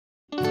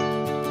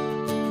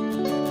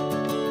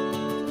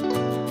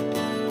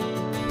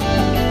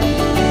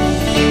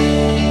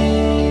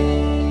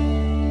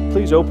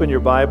Please open your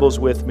Bibles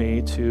with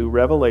me to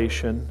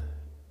Revelation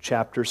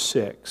chapter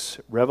 6.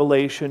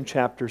 Revelation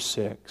chapter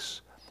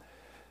 6.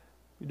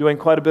 We're doing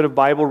quite a bit of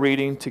Bible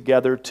reading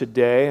together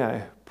today.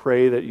 I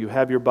pray that you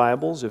have your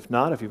Bibles. If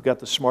not, if you've got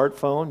the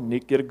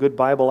smartphone, get a good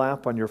Bible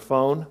app on your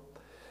phone.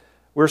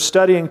 We're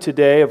studying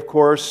today, of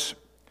course,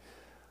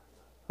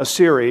 a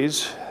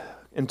series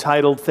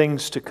entitled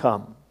Things to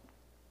Come.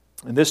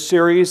 And this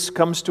series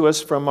comes to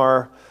us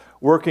from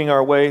working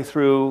our way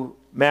through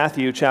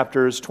Matthew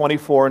chapters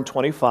 24 and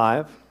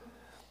 25.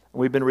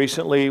 We've been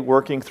recently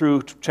working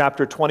through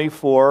chapter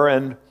 24,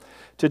 and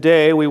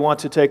today we want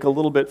to take a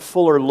little bit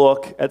fuller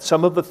look at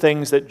some of the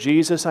things that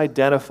Jesus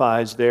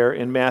identifies there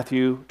in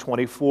Matthew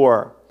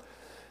 24.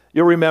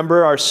 You'll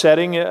remember our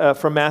setting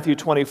from Matthew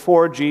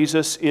 24.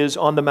 Jesus is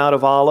on the Mount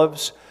of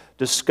Olives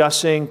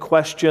discussing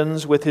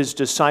questions with his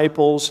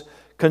disciples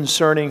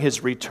concerning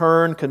his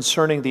return,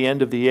 concerning the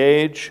end of the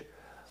age.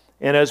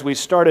 And as we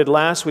started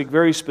last week,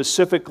 very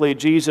specifically,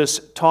 Jesus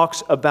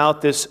talks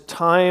about this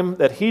time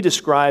that he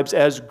describes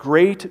as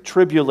great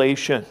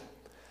tribulation.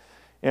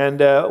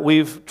 And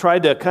we've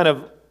tried to kind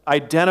of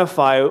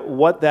identify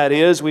what that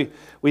is. We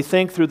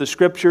think through the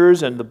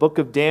Scriptures and the book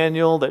of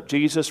Daniel that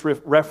Jesus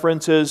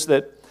references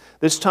that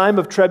this time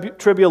of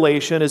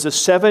tribulation is a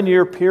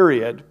 7-year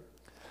period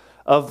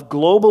of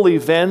global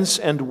events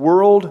and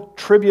world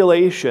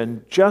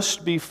tribulation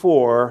just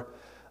before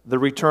the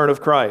return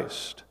of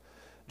Christ.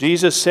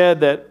 Jesus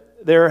said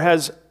that there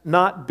has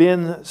not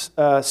been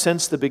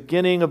since the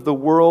beginning of the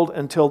world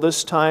until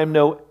this time,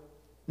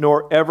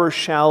 nor ever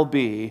shall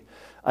be,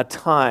 a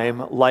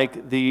time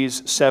like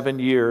these 7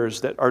 years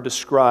that are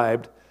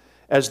described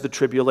as the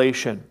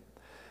tribulation.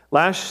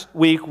 Last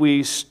week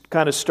we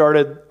kind of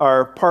started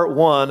our part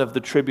 1 of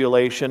the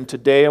tribulation.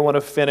 Today I want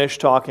to finish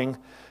talking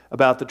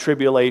about the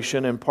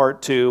tribulation in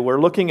part 2. We're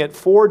looking at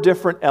 4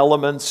 different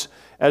elements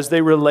as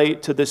they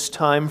relate to this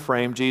time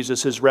frame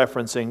Jesus is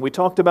referencing. We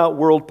talked about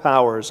world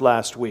powers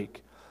last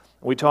week.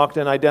 We talked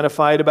and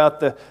identified about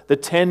the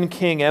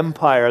 10-king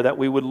empire that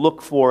we would look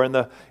for in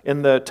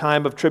the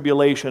time of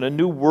tribulation, a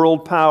new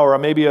world power, or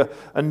maybe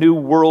a new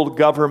world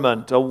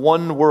government, a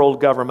one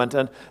world government,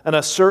 and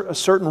a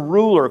certain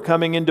ruler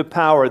coming into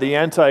power, the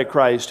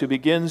Antichrist, who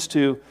begins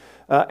to,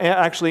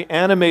 actually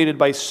animated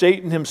by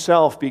Satan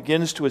himself,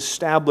 begins to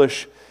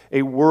establish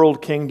a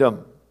world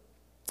kingdom.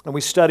 And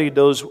we studied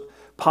those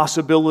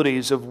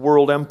possibilities of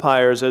world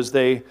empires as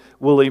they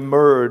will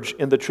emerge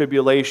in the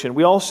tribulation.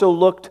 We also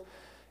looked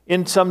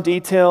in some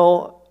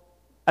detail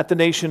at the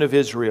nation of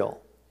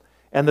Israel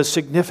and the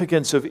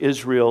significance of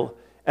Israel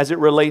as it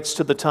relates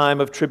to the time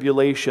of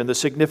tribulation, the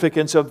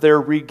significance of their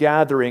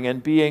regathering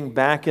and being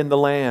back in the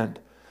land.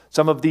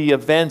 Some of the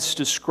events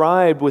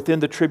described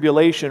within the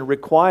tribulation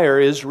require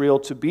Israel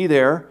to be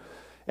there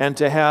and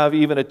to have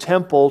even a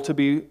temple to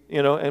be,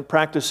 and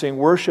practicing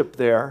worship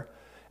there.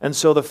 And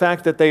so the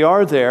fact that they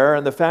are there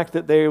and the fact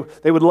that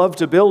they would love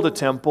to build a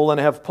temple and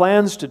have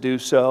plans to do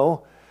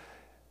so,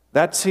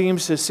 that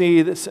seems to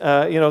see this,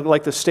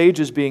 like the stage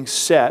is being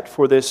set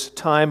for this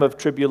time of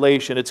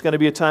tribulation. It's going to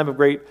be a time of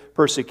great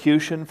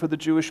persecution for the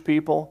Jewish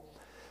people,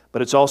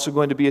 but it's also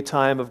going to be a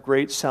time of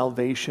great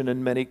salvation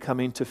and many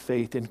coming to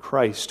faith in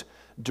Christ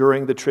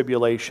during the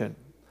tribulation.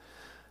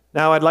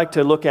 Now I'd like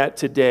to look at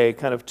today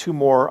kind of 2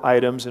 more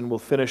items and we'll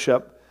finish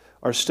up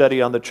our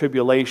study on the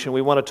tribulation.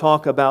 We want to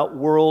talk about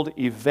world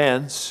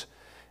events.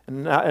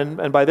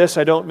 And by this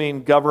I don't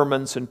mean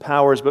governments and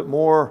powers, but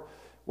more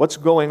what's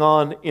going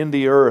on in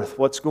the earth,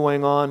 what's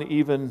going on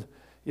even,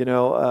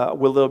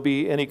 will there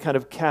be any kind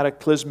of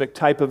cataclysmic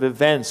type of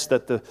events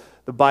that the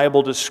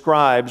Bible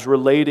describes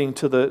relating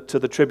to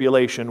the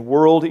tribulation,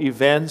 world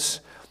events.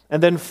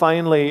 And then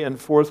finally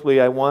and fourthly,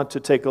 I want to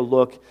take a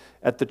look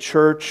at the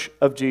church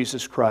of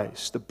Jesus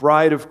Christ, the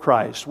bride of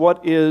Christ.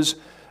 What is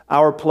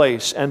our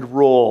place and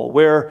role?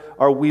 Where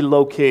are we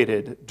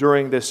located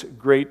during this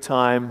great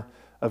time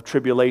of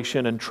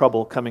tribulation and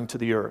trouble coming to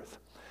the earth?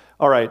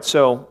 All right,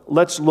 so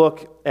let's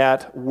look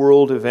at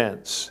world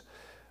events.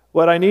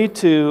 What I need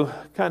to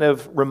kind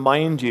of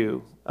remind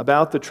you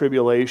about the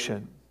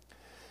tribulation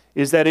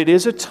is that it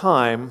is a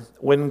time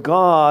when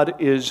God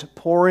is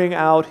pouring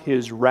out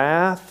His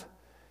wrath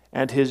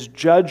and His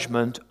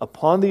judgment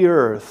upon the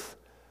earth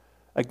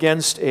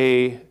against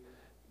a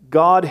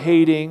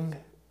God-hating,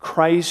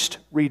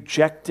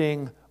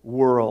 Christ-rejecting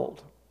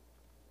world.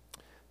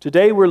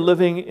 Today we're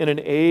living in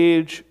an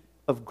age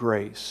of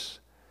grace,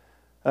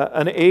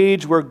 an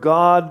age where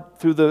God,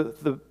 through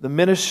the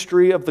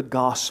ministry of the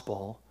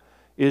gospel,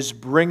 is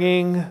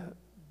bringing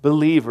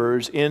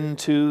believers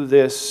into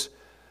this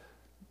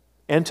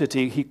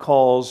entity He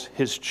calls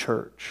His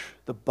church,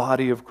 the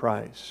body of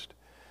Christ.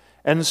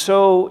 And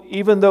so,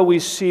 even though we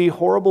see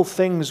horrible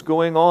things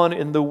going on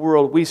in the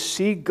world, we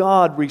see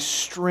God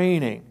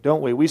restraining,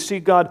 don't we? We see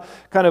God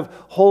kind of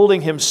holding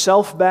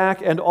Himself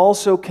back and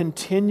also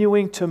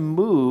continuing to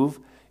move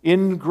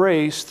in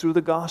grace through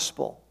the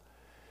gospel.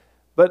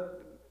 But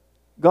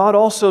God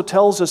also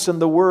tells us in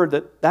the Word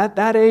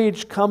that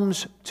age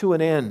comes to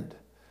an end.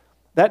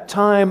 That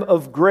time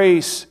of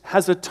grace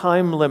has a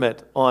time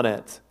limit on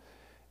it.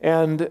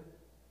 And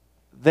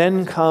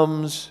then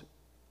comes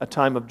a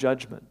time of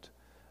judgment,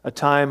 a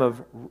time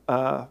of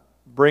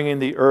bringing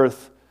the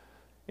earth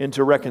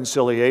into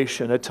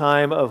reconciliation, a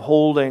time of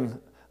holding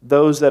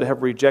those that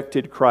have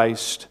rejected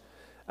Christ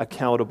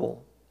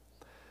accountable.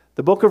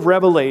 The book of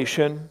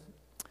Revelation,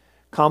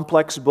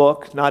 complex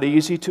book, not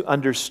easy to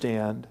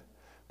understand,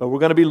 but we're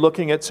going to be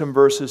looking at some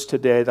verses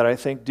today that I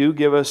think do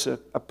give us a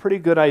pretty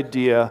good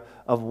idea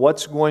of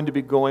what's going to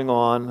be going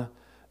on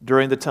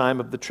during the time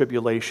of the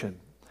tribulation.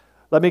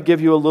 Let me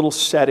give you a little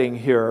setting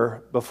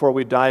here before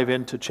we dive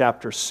into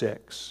chapter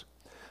 6.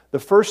 The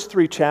first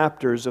 3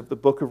 chapters of the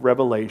book of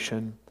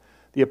Revelation,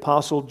 the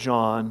Apostle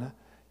John,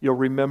 you'll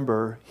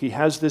remember, he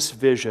has this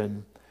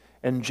vision,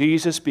 and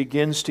Jesus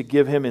begins to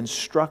give him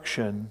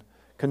instruction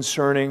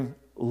concerning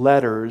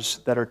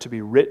letters that are to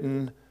be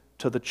written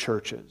to the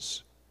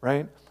churches,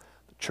 right?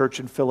 The church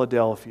in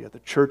Philadelphia, the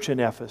church in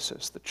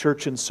Ephesus, the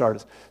church in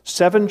Sardis.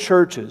 7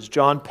 churches.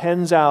 John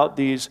pens out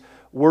these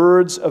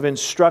words of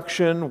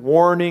instruction,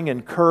 warning,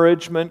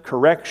 encouragement,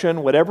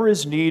 correction, whatever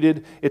is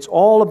needed. It's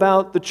all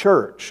about the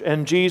church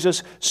and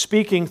Jesus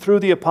speaking through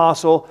the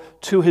apostle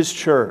to his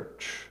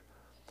church.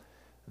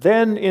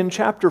 Then in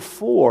chapter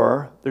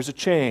 4, there's a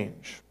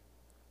change.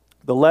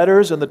 The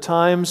letters and the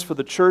times for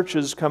the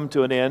churches come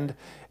to an end,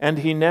 and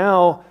he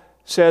now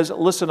says,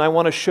 listen, I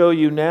want to show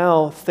you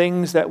now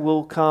things that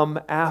will come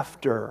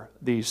after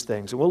these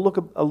things. And we'll look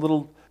a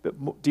little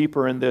bit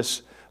deeper in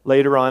this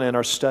later on in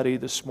our study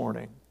this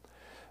morning.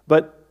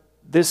 But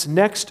this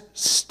next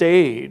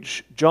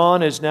stage,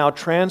 John is now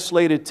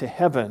translated to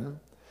heaven.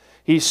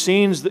 He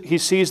sees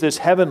this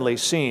heavenly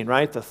scene,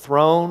 right? The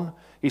throne.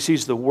 He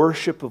sees the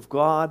worship of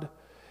God.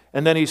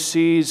 And then he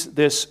sees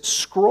this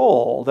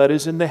scroll that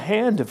is in the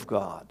hand of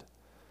God.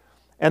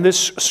 And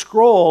this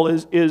scroll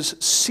is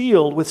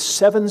sealed with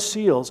 7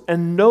 seals,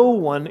 and no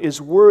one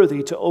is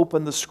worthy to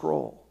open the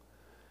scroll.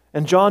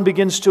 And John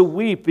begins to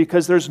weep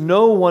because there's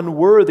no one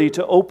worthy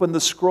to open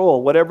the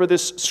scroll, whatever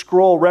this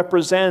scroll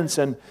represents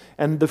and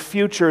the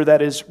future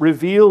that is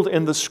revealed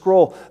in the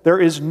scroll. There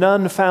is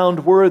none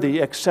found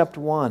worthy except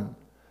one.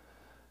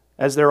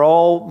 As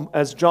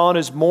John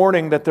is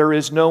mourning that there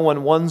is no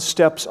one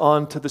steps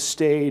onto the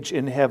stage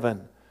in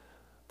heaven.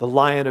 The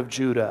Lion of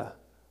Judah,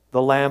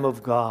 the Lamb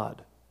of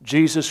God,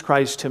 Jesus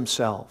Christ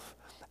himself.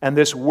 And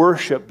this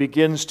worship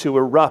begins to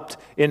erupt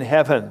in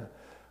heaven.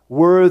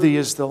 Worthy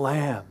is the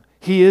Lamb.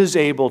 He is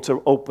able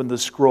to open the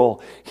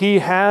scroll. He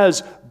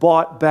has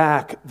bought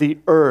back the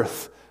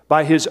earth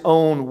by his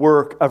own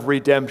work of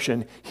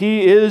redemption.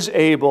 He is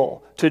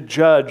able to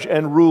judge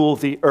and rule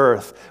the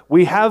earth.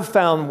 We have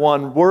found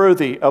one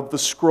worthy of the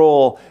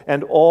scroll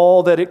and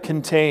all that it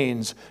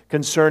contains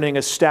concerning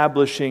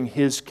establishing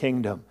his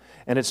kingdom.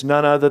 And it's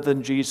none other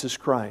than Jesus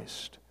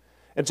Christ.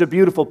 It's a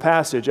beautiful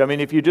passage. I mean,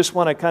 if you just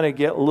want to kind of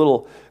get a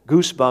little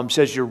goosebumps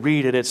as you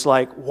read it, it's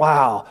like,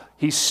 wow,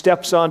 he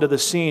steps onto the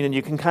scene and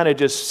you can kind of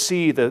just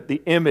see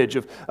the image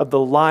of the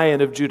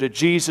Lion of Judah,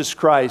 Jesus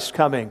Christ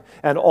coming,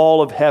 and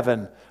all of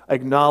heaven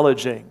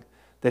acknowledging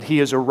that he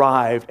has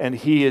arrived and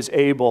he is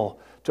able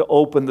to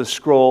open the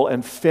scroll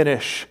and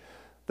finish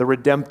the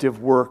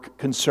redemptive work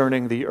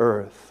concerning the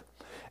earth.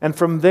 And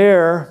from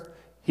there,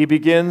 he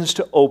begins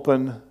to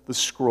open the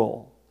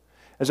scroll.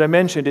 As I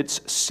mentioned,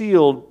 it's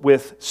sealed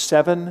with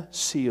 7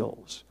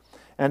 seals.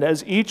 And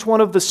as each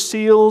one of the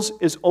seals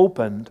is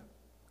opened,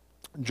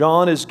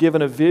 John is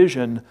given a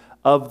vision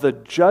of the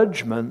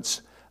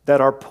judgments that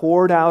are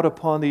poured out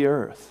upon the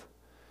earth.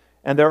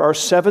 And there are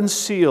 7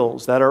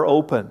 seals that are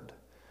opened.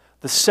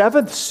 The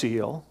 7th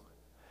seal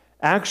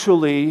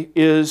actually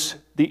is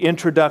the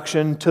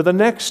introduction to the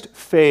next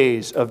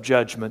phase of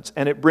judgments,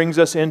 and it brings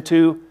us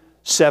into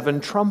 7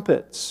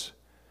 trumpets.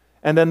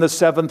 And then the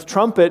 7th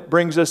trumpet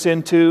brings us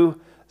into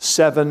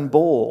 7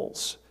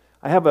 bowls.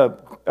 I have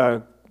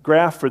a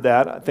graph for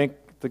that. I think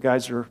the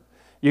guys you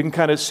can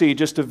kind of see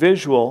just a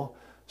visual.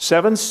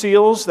 7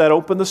 seals that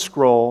open the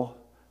scroll.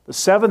 The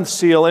 7th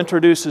seal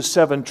introduces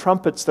 7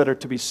 trumpets that are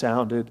to be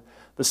sounded.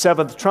 The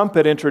 7th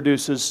trumpet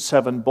introduces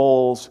 7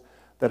 bowls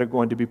that are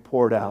going to be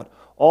poured out.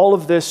 All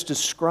of this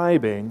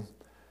describing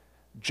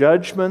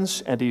judgments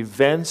and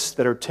events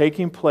that are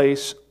taking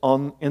place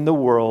in the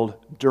world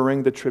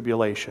during the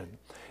tribulation.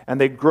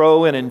 And they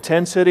grow in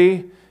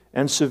intensity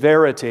and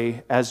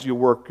severity as you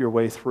work your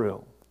way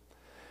through.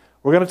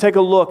 We're going to take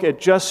a look at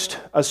just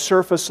a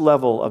surface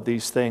level of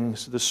these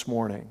things this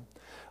morning.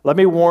 Let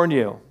me warn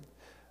you,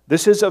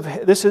 this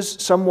is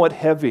somewhat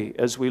heavy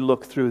as we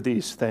look through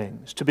these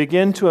things. To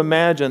begin to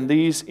imagine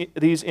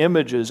these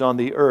images on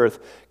the earth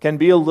can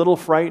be a little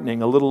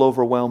frightening, a little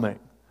overwhelming.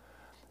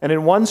 And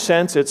in one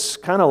sense, it's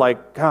kind of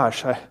like,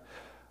 gosh, I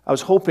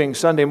was hoping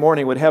Sunday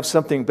morning would have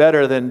something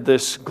better than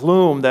this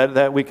gloom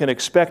that we can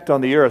expect on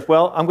the earth.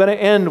 Well, I'm going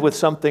to end with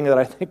something that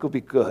I think will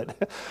be good.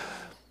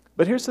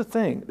 But here's the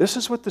thing. This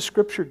is what the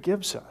Scripture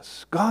gives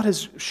us. God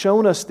has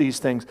shown us these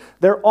things.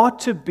 There ought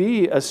to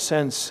be a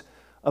sense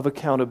of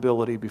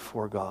accountability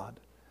before God.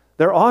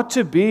 There ought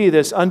to be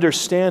this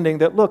understanding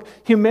that, look,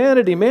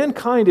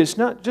 mankind is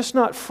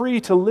not free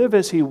to live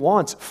as he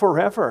wants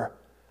forever.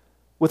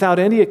 without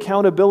any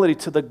accountability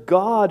to the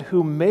God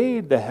who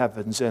made the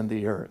heavens and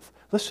the earth.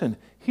 Listen,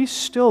 He's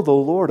still the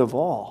Lord of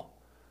all.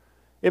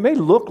 It may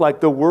look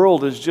like the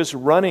world is just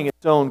running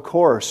its own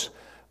course,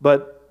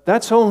 but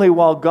that's only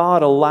while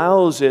God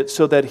allows it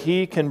so that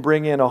He can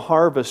bring in a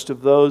harvest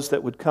of those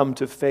that would come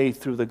to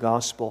faith through the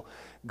gospel.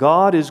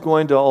 God is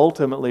going to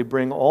ultimately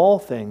bring all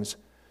things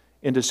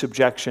into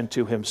subjection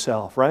to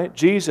Himself, right?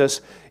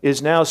 Jesus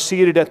is now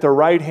seated at the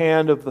right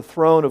hand of the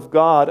throne of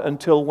God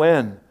until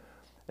when?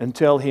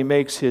 Until He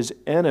makes His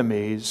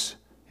enemies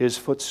His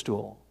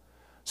footstool.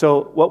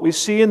 So what we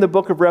see in the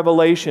book of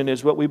Revelation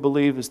is what we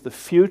believe is the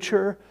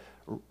future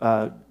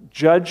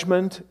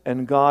judgment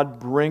and God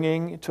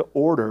bringing to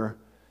order,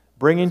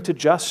 bringing to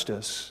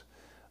justice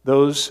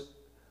those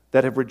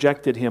that have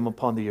rejected Him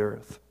upon the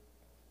earth.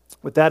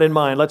 With that in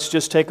mind, let's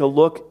just take a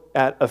look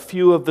at a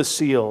few of the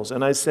seals.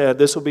 And I said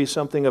this will be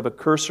something of a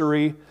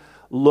cursory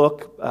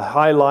look, a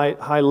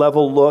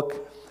high-level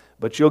look,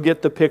 but you'll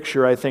get the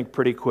picture, I think,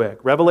 pretty quick.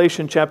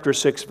 Revelation chapter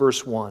 6,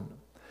 verse 1.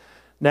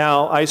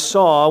 Now I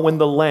saw when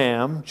the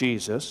Lamb,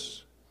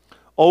 Jesus,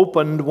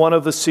 opened one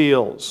of the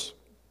seals,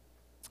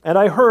 and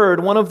I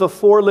heard one of the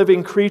four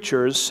living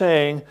creatures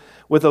saying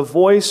with a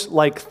voice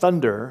like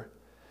thunder,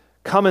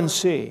 "Come and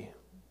see."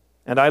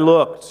 And I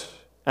looked,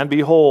 and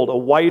behold, a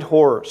white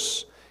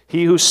horse.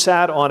 He who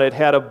sat on it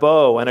had a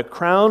bow, and a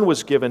crown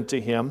was given to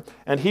him,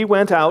 and he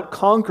went out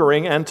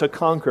conquering and to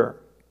conquer.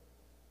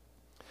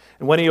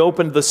 And when he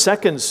opened the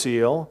second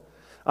seal,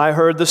 I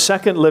heard the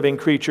second living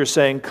creature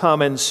saying,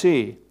 "Come and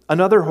see."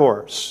 Another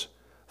horse,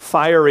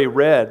 fiery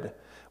red,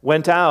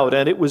 went out,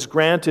 and it was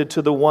granted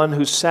to the one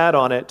who sat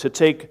on it to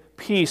take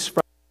peace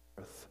from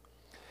the earth,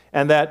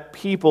 and that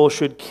people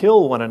should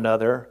kill one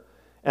another,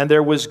 and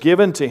there was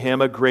given to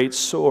him a great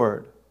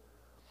sword.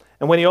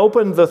 And when he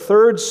opened the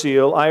third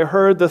seal, I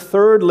heard the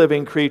third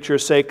living creature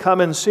say, "Come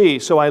and see."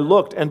 So I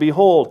looked, and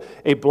behold,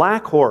 a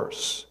black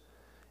horse,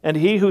 and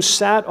he who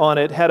sat on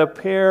it had a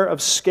pair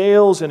of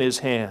scales in his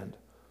hand.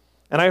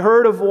 And I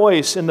heard a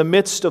voice in the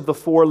midst of the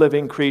four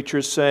living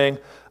creatures saying,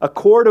 "A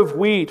quart of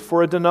wheat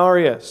for a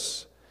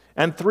denarius,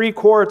 and 3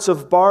 quarts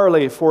of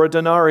barley for a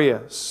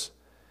denarius,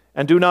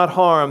 and do not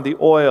harm the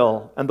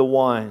oil and the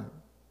wine."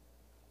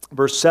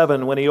 Verse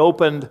 7, when he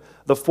opened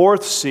the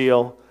fourth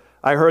seal,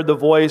 I heard the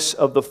voice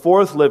of the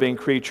fourth living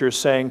creature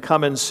saying,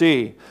 "Come and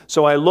see."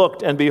 So I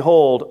looked, and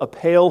behold, a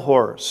pale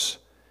horse,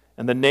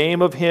 and the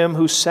name of him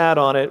who sat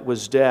on it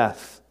was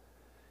Death,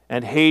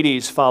 and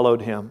Hades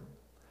followed him.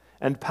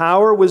 And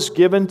power was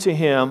given to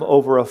him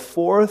over a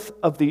fourth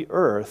of the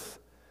earth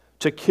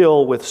to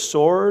kill with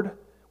sword,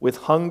 with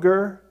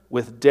hunger,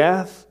 with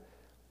death,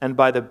 and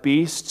by the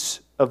beasts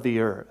of the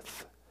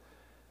earth.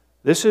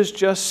 This is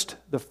just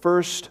the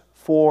first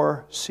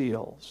 4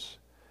 seals.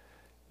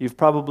 You've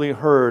probably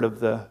heard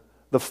of the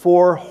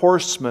 4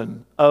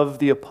 horsemen of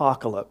the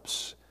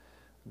apocalypse.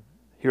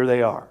 Here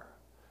they are.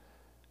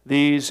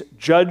 These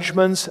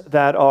judgments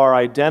that are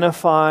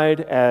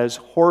identified as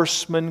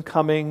horsemen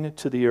coming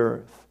to the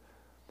earth.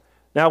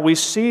 Now we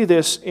see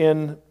this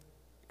in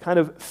kind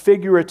of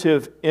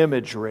figurative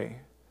imagery,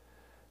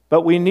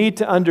 but we need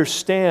to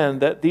understand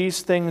that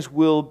these things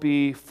will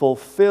be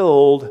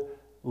fulfilled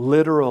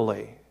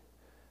literally.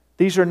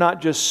 These are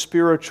not just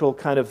spiritual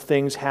kind of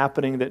things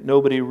happening that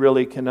nobody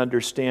really can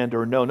understand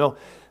or know. No,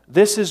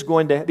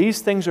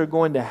 these things are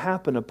going to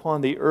happen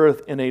upon the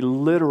earth in a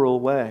literal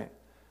way.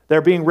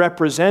 They're being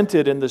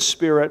represented in the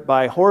spirit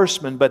by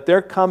horsemen, but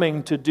they're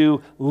coming to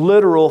do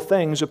literal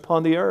things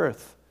upon the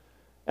earth.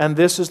 And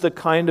this is the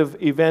kind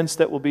of events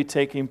that will be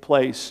taking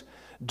place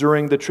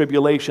during the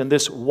tribulation.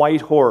 This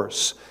white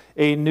horse,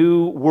 a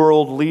new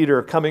world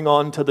leader coming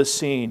onto the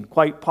scene,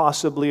 quite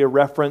possibly a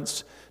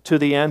reference to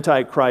the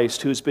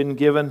Antichrist, who's been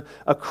given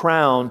a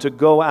crown to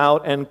go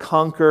out and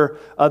conquer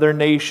other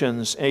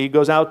nations. And he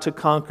goes out to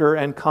conquer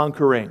and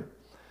conquering.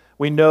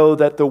 We know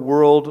that the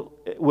world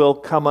will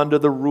come under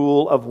the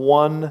rule of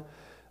one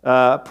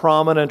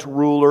prominent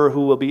ruler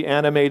who will be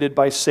animated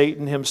by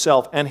Satan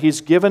himself. And he's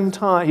given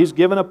time, he's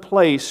given a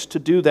place to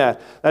do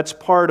that. That's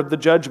part of the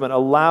judgment,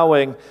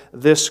 allowing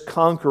this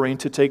conquering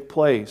to take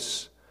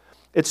place.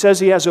 It says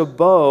he has a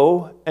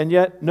bow and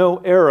yet no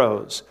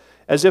arrows,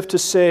 as if to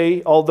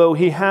say, although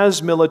he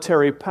has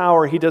military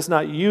power, he does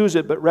not use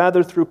it, but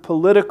rather through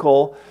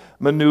political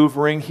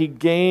maneuvering, he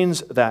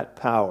gains that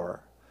power.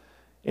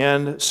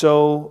 And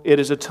so it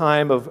is a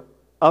time of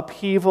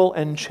upheaval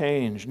and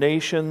change.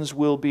 Nations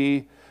will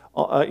be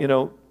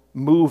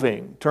moving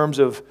in terms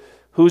of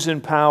who's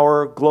in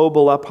power,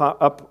 global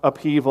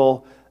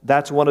upheaval.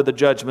 That's one of the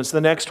judgments.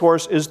 The next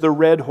horse is the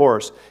red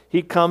horse.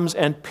 He comes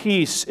and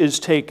peace is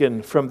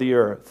taken from the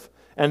earth,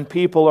 and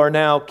people are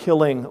now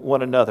killing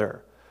one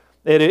another.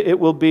 It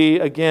will be,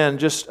 again,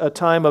 just a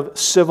time of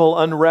civil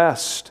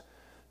unrest,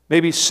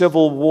 maybe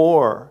civil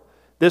war.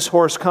 This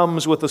horse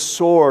comes with a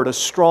sword, a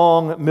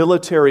strong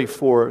military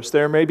force.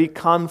 There may be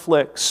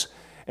conflicts,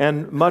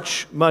 and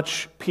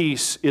much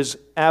peace is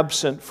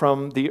absent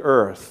from the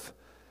earth.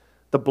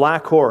 The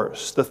black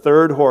horse, the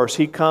third horse,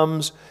 he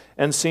comes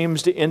and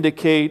seems to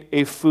indicate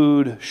a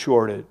food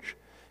shortage.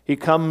 He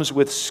comes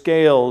with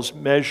scales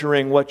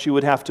measuring what you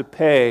would have to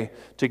pay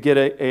to get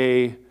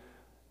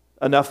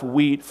enough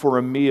wheat for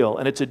a meal.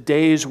 And it's a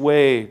day's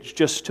wage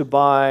just to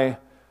buy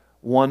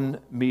one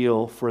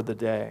meal for the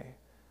day.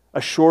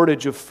 A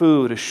shortage of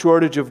food, a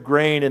shortage of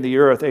grain in the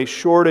earth, a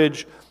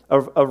shortage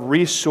of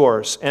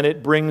resource, and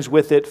it brings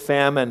with it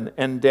famine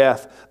and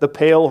death. The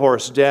pale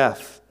horse,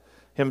 death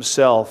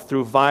himself,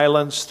 through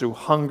violence, through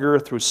hunger,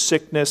 through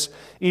sickness,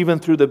 even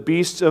through the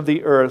beasts of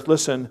the earth.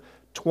 Listen,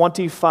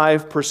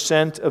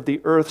 25% of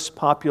the earth's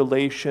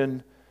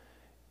population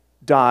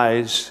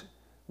dies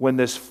when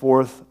this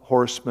fourth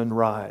horseman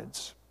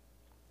rides.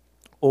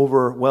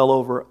 Well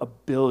over 1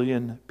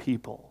 billion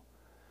people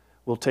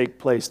will take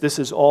place. This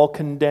is all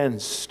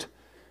condensed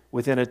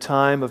within a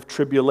time of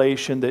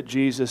tribulation that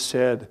Jesus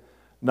said,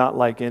 not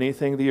like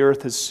anything the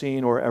earth has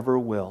seen or ever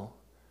will.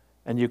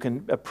 And you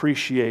can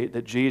appreciate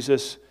that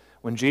Jesus,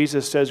 when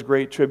Jesus says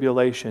great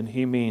tribulation,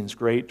 he means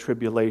great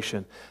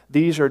tribulation.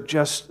 These are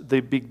just the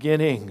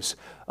beginnings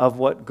of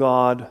what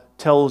God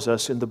tells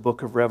us in the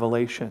book of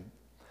Revelation.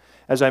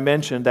 As I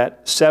mentioned,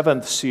 that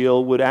seventh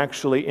seal would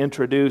actually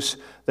introduce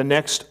the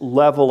next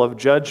level of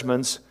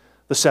judgments,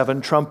 the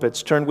 7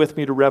 trumpets. Turn with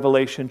me to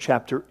Revelation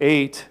chapter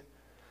 8,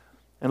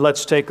 and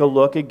let's take a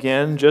look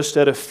again just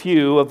at a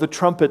few of the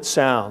trumpet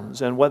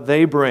sounds and what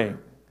they bring.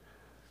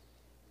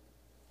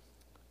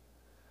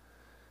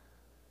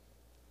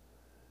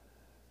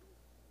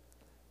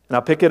 And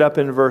I'll pick it up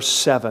in verse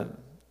 7.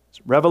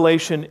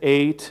 Revelation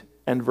 8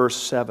 and verse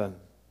 7.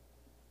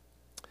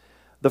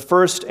 The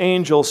first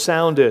angel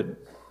sounded,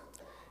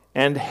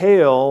 and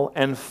hail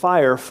and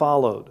fire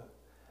followed,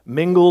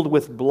 mingled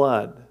with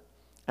blood,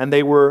 and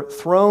they were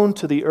thrown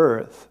to the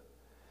earth.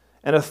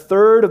 And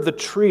 1/3 of the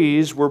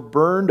trees were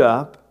burned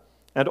up,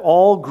 and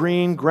all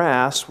green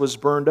grass was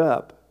burned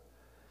up.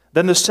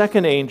 Then the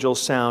second angel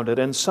sounded,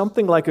 and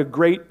something like a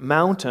great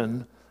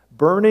mountain,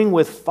 burning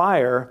with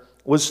fire,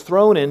 was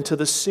thrown into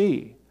the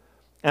sea.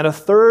 And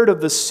 1/3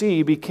 of the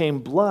sea became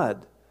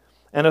blood,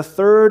 and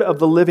 1/3 of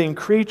the living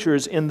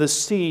creatures in the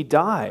sea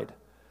died,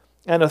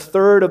 and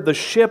 1/3 of the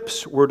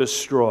ships were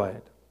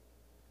destroyed.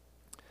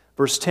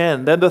 Verse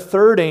 10, then the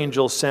third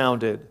angel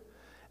sounded,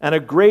 and a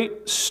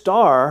great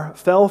star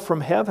fell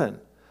from heaven,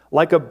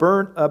 like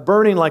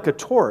burning like a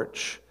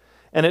torch,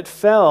 and it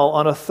fell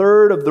on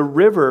 1/3 of the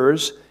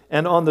rivers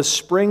and on the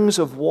springs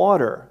of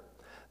water.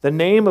 The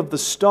name of the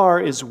star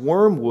is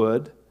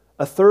Wormwood.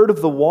 1/3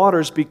 of the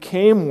waters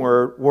became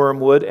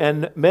wormwood,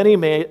 and many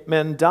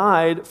men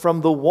died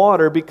from the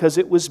water because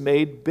it was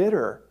made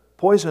bitter,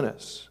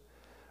 poisonous.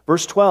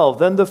 Verse 12,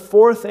 then the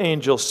fourth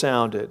angel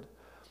sounded,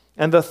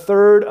 and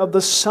 1/3 of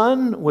the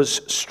sun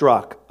was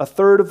struck,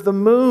 1/3 of the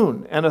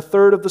moon, and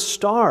 1/3 of the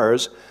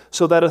stars,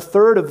 so that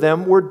 1/3 of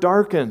them were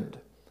darkened.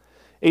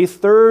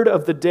 1/3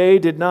 of the day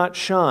did not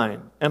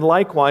shine, and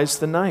likewise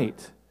the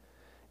night.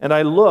 And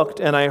I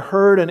looked, and I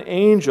heard an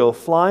angel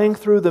flying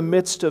through the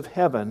midst of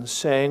heaven,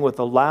 saying with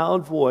a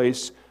loud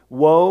voice,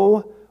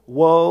 woe,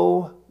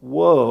 woe,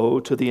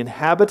 woe to the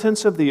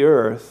inhabitants of the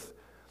earth,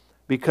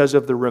 because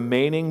of the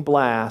remaining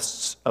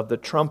blasts of the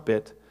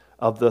trumpet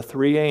of the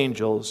 3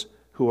 angels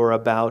who are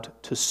about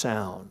to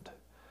sound.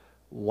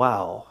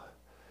 Wow.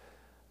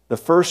 The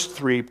first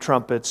 3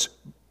 trumpets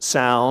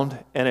sound,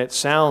 and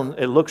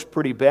it looks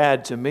pretty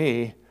bad to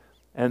me.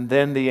 And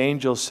then the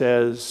angel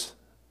says,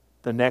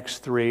 the next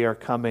 3 are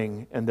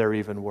coming, and they're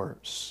even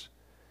worse.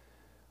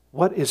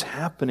 What is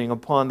happening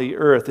upon the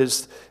earth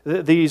is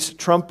these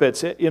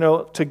trumpets,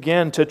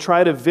 to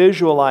try to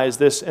visualize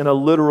this in a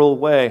literal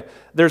way.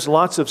 There's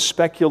lots of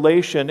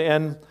speculation,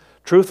 and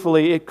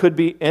truthfully, it could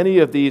be any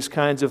of these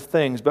kinds of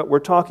things, but we're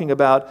talking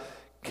about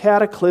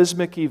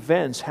cataclysmic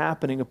events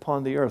happening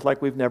upon the earth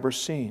like we've never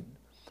seen.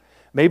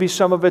 Maybe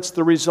some of it's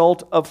the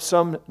result of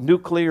some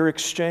nuclear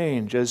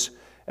exchange as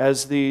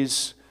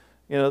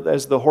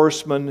the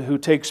horseman who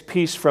takes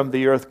peace from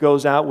the earth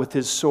goes out with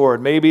his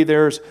sword. Maybe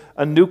there's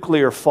a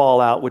nuclear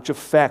fallout which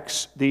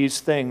affects these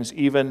things,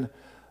 even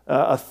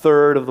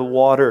 1/3 of the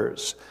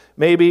waters.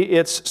 Maybe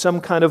it's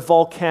some kind of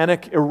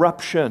volcanic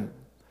eruption.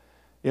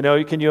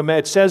 Can you imagine?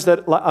 It says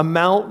that a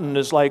mountain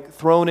is like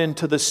thrown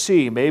into the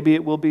sea. Maybe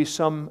it will be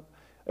some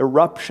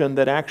eruption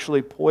that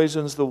actually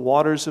poisons the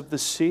waters of the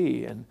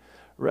sea. And,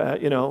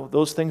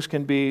 those things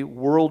can be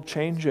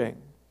world-changing.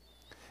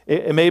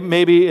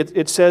 Maybe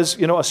it says,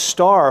 a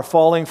star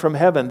falling from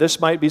heaven. This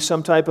might be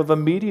some type of a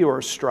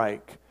meteor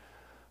strike,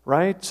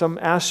 right? Some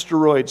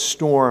asteroid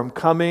storm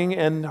coming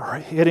and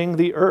hitting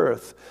the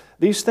earth.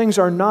 These things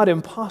are not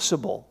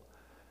impossible.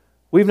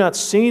 We've not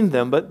seen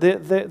them, but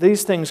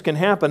these things can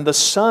happen. The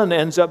sun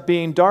ends up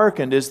being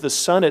darkened. Is the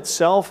sun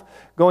itself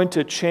going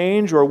to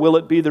change, or will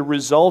it be the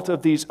result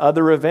of these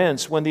other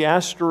events? When the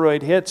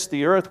asteroid hits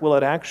the earth, will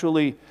it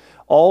actually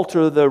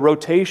alter the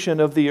rotation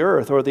of the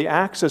earth or the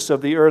axis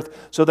of the earth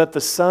so that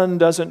the sun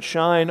doesn't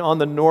shine on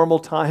the normal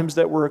times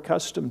that we're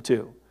accustomed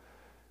to?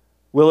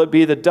 Will it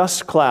be the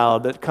dust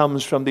cloud that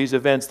comes from these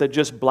events that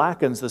just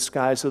blackens the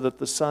sky so that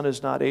the sun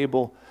is not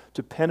able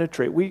to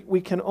penetrate?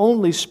 We can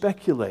only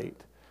speculate,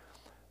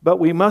 but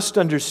we must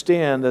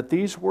understand that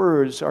these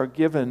words are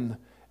given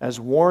as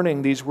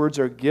warning. These words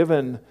are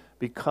given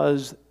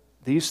because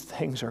these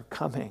things are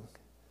coming.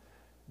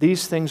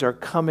 These things are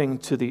coming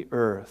to the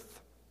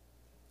earth.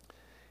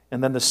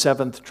 And then the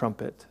seventh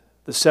trumpet.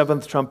 The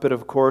seventh trumpet,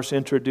 of course,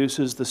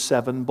 introduces the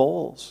seven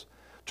bowls.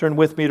 Turn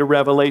with me to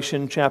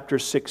Revelation chapter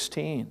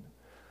 16.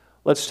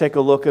 Let's take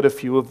a look at a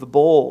few of the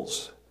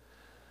bowls,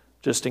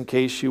 just in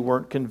case you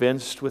weren't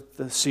convinced with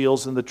the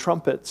seals and the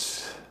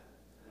trumpets.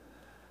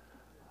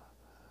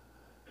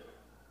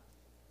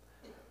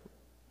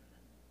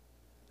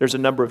 There's a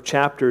number of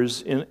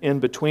chapters in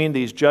between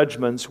these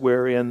judgments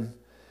wherein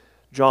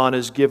John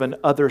is given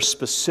other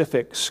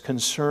specifics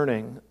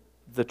concerning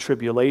the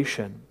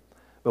tribulation.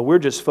 But we're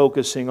just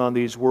focusing on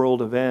these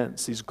world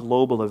events, these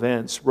global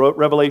events.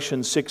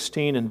 Revelation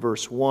 16 and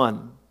verse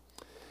 1.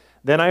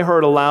 Then I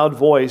heard a loud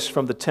voice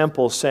from the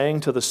temple saying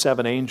to the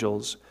seven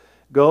angels,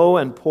 "Go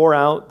and pour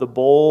out the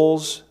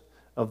bowls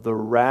of the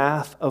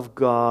wrath of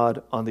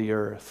God on the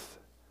earth."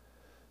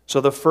 So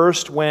the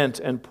first went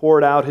and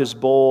poured out his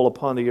bowl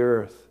upon the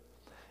earth.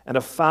 And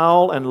a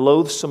foul and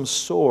loathsome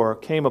sore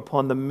came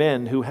upon the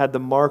men who had the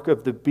mark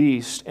of the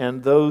beast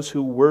and those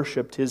who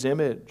worshipped his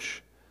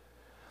image.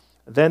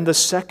 Then the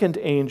second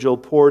angel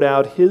poured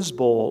out his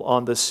bowl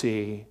on the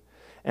sea,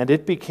 and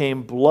it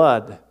became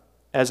blood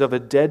as of a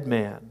dead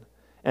man,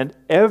 and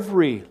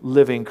every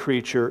living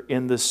creature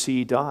in the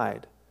sea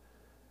died.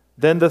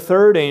 Then the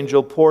third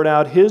angel poured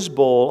out his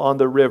bowl on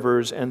the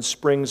rivers and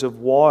springs of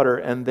water,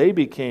 and they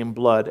became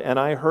blood. And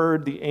I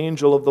heard the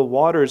angel of the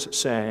waters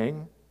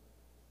saying,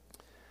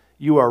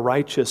 "You are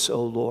righteous,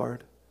 O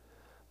Lord,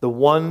 the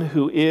one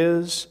who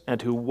is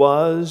and who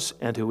was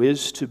and who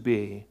is to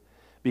be,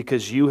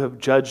 because you have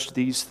judged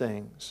these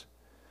things.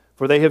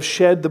 For they have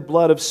shed the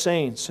blood of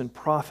saints and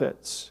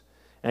prophets,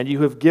 and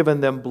you have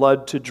given them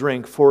blood to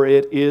drink, for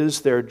it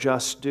is their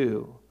just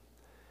due."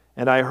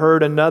 And I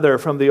heard another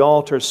from the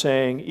altar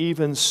saying,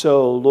 "Even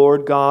so,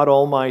 Lord God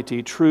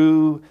Almighty,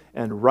 true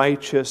and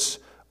righteous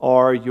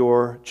are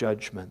your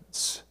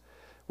judgments."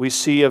 We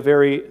see a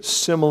very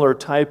similar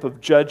type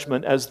of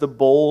judgment as the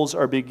bowls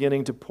are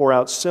beginning to pour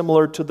out,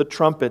 similar to the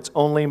trumpets,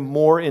 only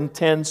more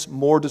intense,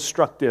 more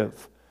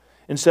destructive.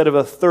 Instead of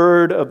a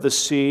third of the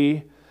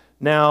sea,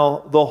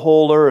 now the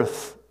whole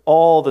earth,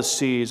 all the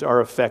seas are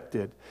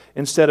affected.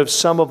 Instead of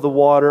some of the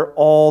water,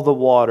 all the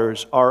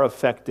waters are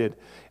affected.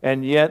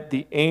 And yet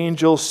the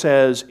angel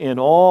says, "In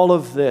all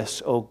of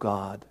this, O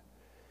God,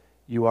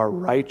 you are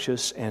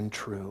righteous and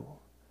true.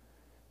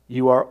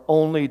 You are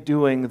only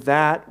doing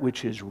that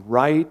which is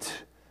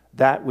right,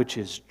 that which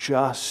is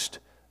just,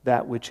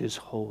 that which is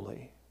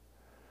holy."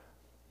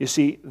 You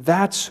see,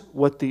 that's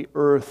what the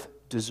earth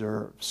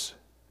deserves.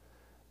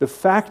 The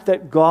fact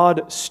that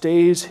God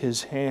stays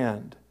his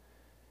hand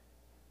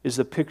is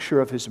a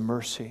picture of his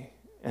mercy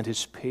and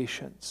his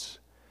patience.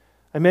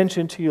 I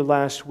mentioned to you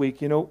last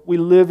week, we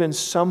live in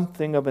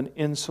something of an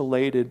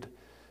insulated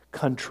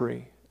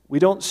country. We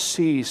don't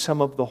see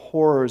some of the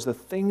horrors, the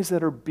things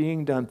that are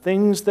being done,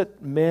 things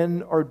that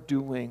men are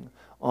doing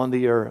on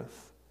the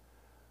earth.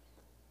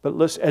 But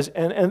listen,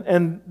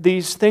 and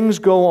these things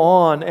go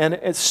on, and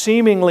it's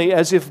seemingly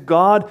as if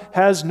God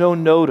has no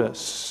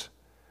notice.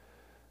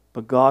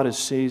 But God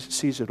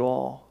sees it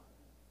all.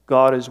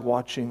 God is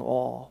watching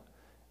all.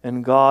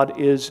 And God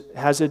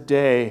has a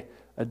day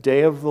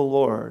of the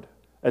Lord,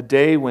 a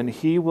day when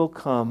he will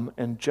come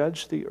and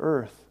judge the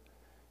earth.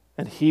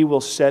 And he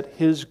will set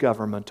his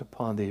government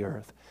upon the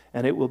earth.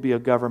 And it will be a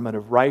government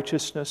of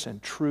righteousness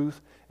and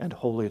truth and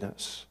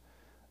holiness.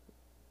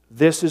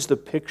 This is the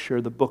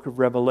picture the book of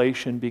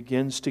Revelation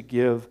begins to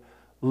give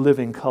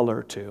living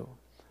color to.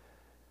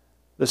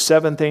 The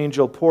seventh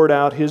angel poured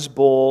out his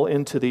bowl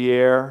into the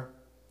air,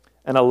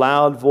 and a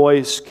loud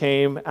voice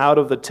came out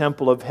of the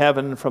temple of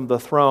heaven from the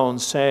throne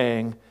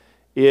saying,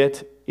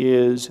 "It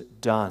is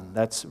done."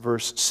 That's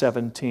verse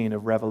 17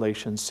 of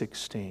Revelation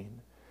 16.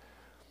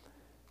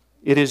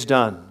 It is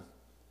done.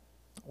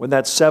 When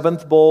that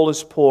seventh bowl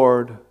is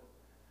poured,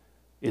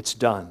 it's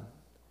done.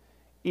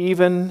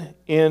 Even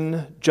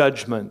in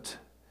judgment,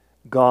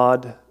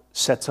 God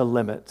sets a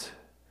limit.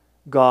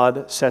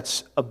 God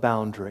sets a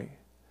boundary.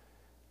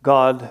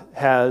 God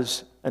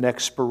has an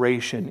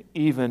expiration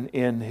even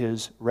in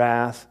his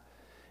wrath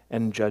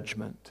and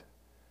judgment.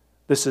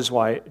 This is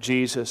why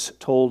Jesus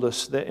told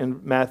us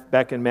that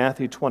back in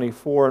Matthew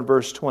 24 and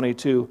verse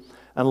 22,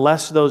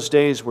 "Unless those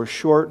days were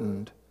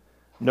shortened,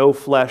 no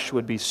flesh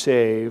would be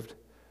saved,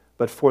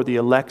 but for the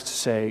elect's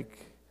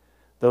sake,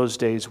 those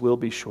days will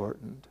be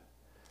shortened."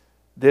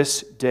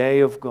 This day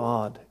of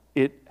God,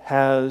 it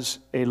has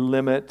a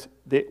limit.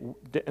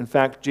 In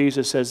fact,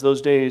 Jesus says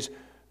those days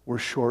were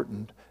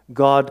shortened.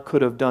 God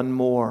could have done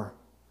more.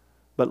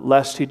 But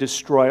lest he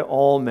destroy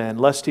all men,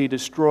 lest he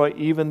destroy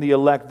even the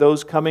elect,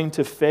 those coming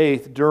to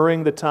faith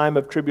during the time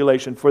of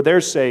tribulation, for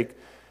their sake,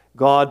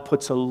 God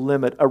puts a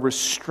limit, a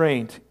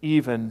restraint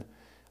even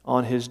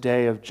on his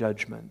day of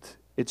judgment.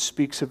 It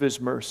speaks of his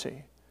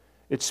mercy.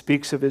 It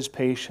speaks of his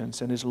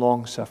patience and his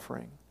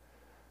long-suffering.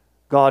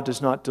 God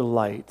does not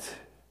delight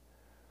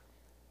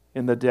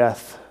in the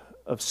death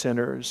of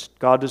sinners.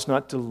 God does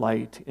not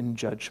delight in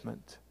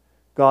judgment.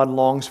 God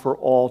longs for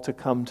all to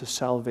come to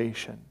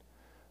salvation.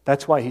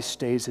 That's why He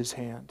stays His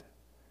hand.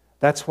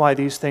 That's why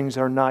these things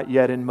are not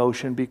yet in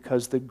motion,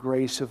 because the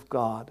grace of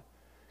God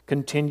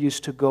continues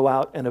to go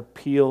out and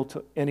appeal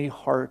to any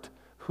heart,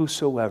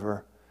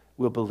 whosoever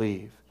will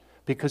believe,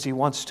 because He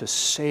wants to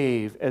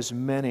save as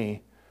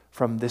many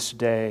from this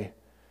day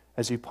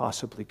as He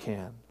possibly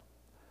can.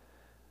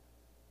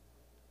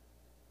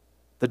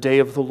 The day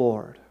of the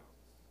Lord,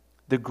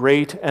 the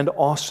great and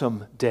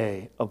awesome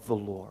day of the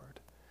Lord.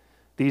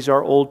 These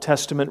are Old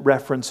Testament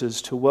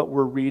references to what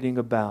we're reading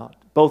about.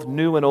 Both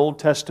New and Old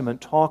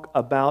Testament talk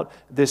about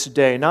this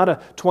day, not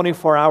a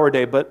 24-hour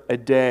day, but a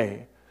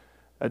day.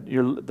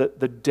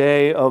 The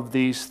day of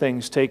these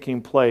things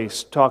taking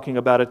place, talking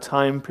about a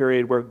time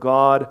period where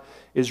God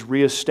is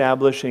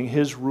reestablishing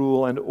His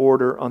rule and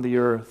order on the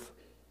earth.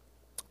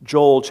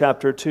 Joel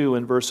chapter 2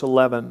 and verse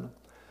 11.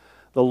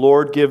 The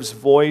Lord gives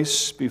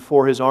voice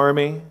before His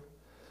army,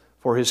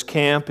 for His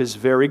camp is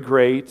very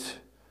great,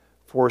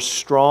 for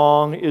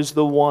strong is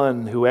the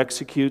one who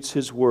executes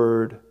His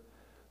word.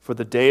 For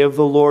the day of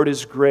the Lord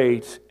is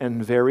great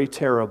and very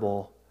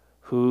terrible.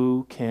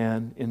 Who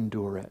can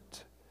endure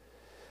it?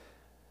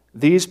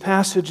 These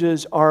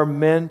passages are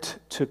meant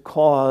to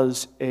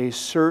cause a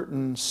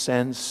certain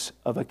sense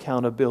of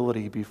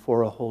accountability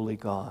before a holy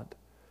God.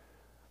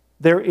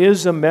 There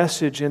is a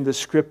message in the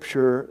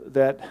Scripture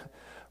that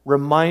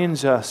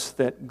reminds us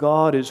that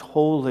God is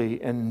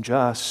holy and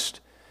just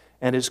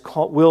and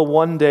will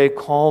one day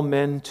call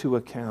men to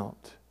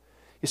account.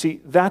 You see,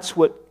 that's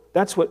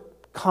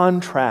what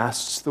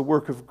contrasts the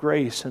work of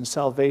grace and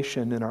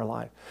salvation in our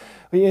life.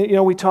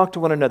 We talk to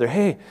one another,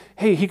 hey,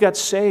 he got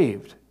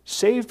saved.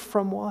 Saved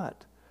from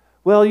what?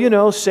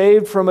 Well,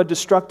 saved from a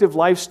destructive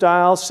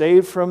lifestyle,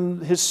 saved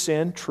from his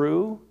sin.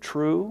 True.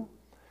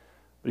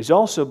 But he's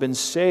also been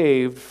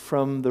saved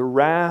from the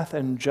wrath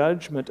and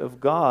judgment of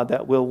God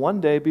that will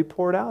one day be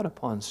poured out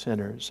upon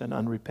sinners and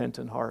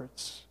unrepentant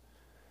hearts.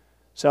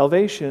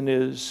 Salvation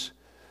is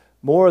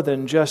more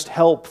than just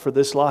help for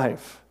this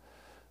life.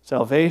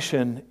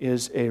 Salvation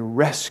is a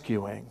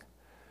rescuing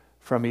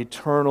from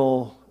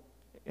eternal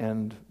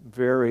and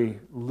very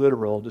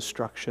literal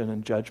destruction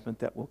and judgment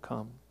that will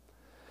come.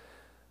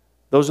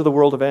 Those are the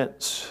world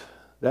events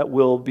that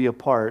will be a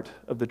part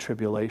of the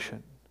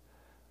tribulation.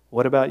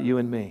 What about you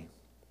and me?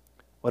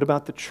 What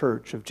about the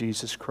church of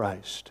Jesus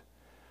Christ?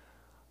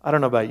 I don't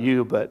know about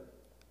you, but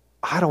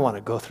I don't want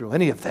to go through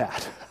any of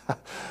that.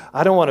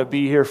 I don't want to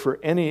be here for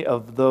any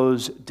of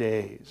those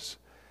days.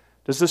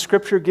 Does the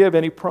Scripture give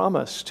any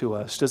promise to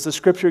us? Does the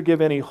Scripture give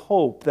any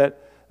hope that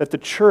the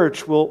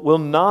church will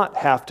not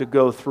have to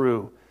go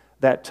through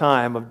that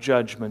time of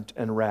judgment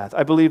and wrath?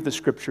 I believe the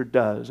Scripture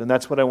does, and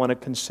that's what I want to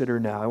consider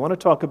now. I want to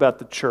talk about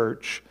the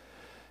church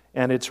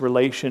and its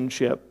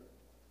relationship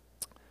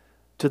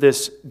to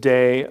this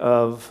day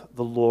of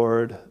the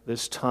Lord,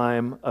 this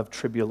time of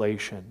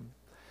tribulation.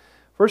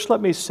 First,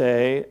 let me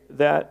say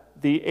that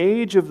the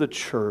age of the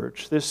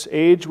church, this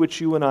age which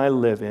you and I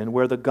live in,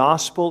 where the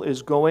gospel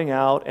is going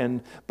out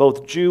and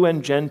both Jew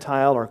and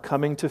Gentile are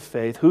coming to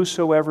faith,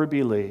 whosoever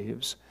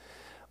believes,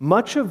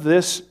 much of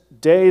this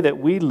day that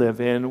we live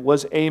in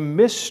was a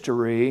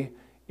mystery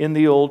in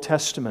the Old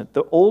Testament.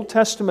 The Old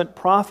Testament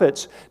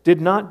prophets did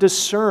not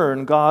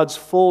discern God's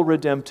full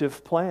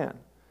redemptive plan.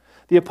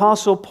 The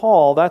Apostle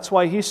Paul, that's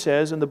why he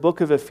says in the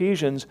book of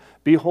Ephesians,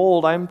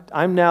 "Behold,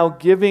 I'm now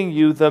giving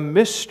you the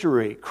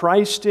mystery,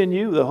 Christ in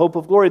you, the hope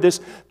of glory." This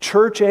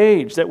church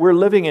age that we're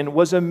living in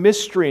was a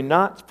mystery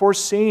not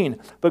foreseen,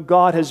 but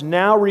God has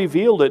now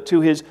revealed it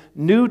to His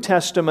New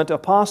Testament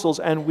apostles,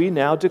 and we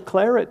now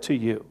declare it to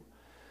you.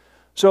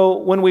 So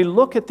when we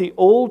look at the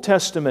Old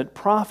Testament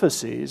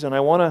prophecies, and I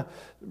want to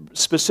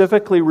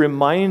specifically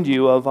remind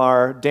you of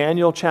our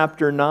Daniel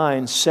chapter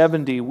 9,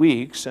 70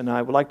 weeks, and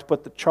I would like to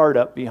put the chart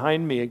up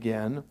behind me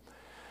again.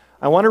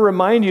 I want to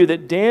remind you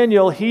that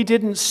Daniel, he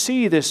didn't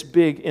see this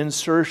big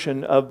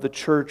insertion of the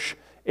church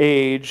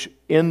age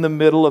in the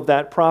middle of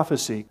that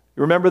prophecy.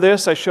 You remember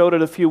this? I showed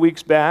it a few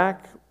weeks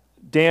back.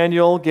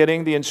 Daniel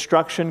getting the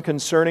instruction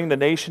concerning the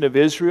nation of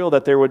Israel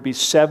that there would be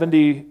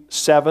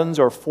 77s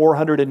or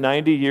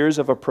 490 years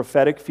of a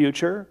prophetic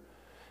future.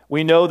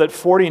 We know that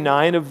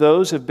 49 of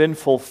those have been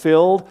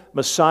fulfilled.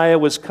 Messiah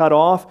was cut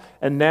off,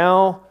 and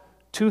now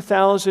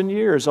 2,000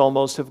 years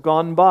almost have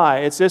gone by.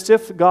 It's as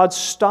if God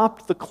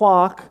stopped the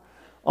clock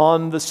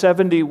on the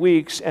 70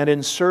 weeks and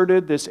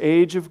inserted this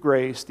age of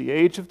grace, the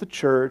age of the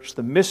church,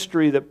 the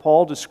mystery that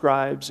Paul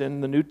describes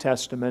in the New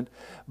Testament.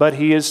 But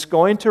He is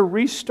going to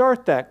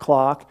restart that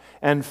clock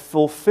and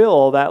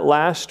fulfill that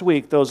last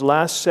week, those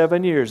last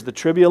 7 years, the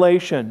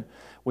tribulation.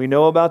 We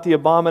know about the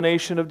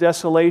abomination of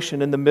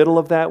desolation in the middle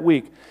of that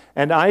week.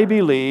 And I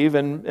believe,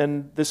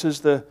 and this is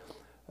the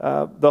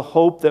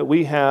hope that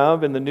we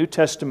have in the New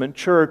Testament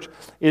church,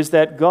 is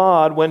that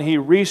God, when He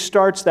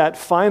restarts that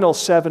final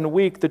 7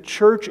 week, the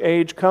church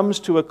age comes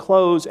to a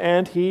close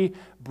and He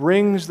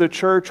brings the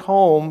church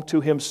home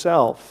to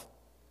Himself.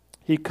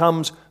 He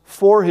comes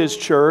for His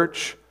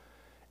church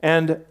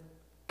and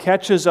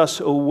catches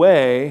us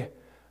away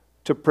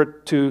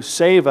to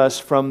save us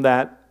from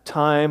that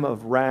time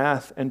of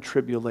wrath and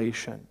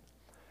tribulation.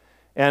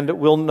 And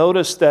we'll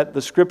notice that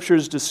the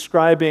Scriptures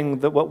describing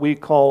what we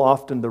call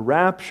often the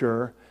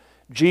rapture,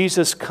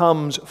 Jesus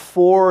comes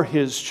for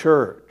His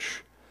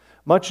church.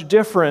 Much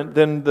different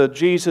than the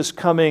Jesus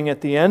coming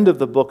at the end of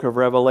the book of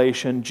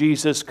Revelation.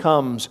 Jesus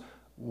comes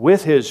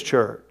with His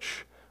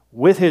church,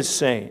 with His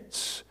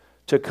saints,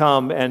 to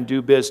come and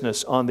do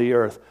business on the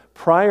earth.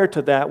 Prior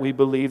to that, we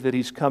believe that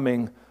He's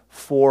coming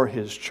for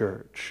His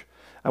church.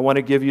 I want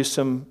to give you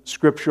some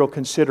scriptural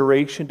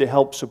consideration to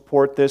help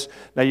support this.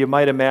 Now, you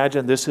might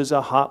imagine this is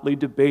a hotly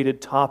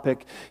debated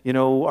topic. You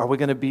know, are we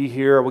going to be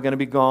here? Are we going to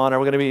be gone? Are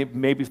we going to be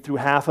maybe through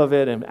half of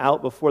it and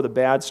out before the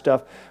bad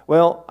stuff?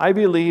 Well, I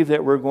believe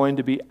that we're going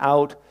to be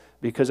out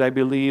because I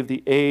believe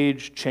the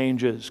age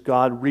changes.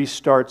 God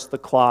restarts the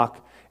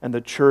clock, and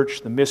the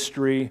church, the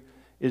mystery,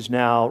 is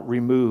now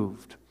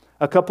removed.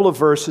 A couple of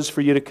verses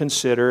for you to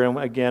consider, and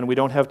again, we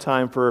don't have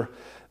time for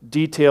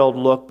detailed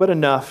look, but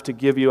enough to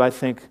give you, I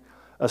think,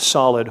 a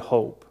solid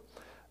hope.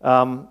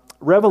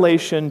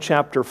 Revelation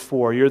chapter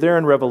 4. You're there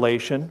in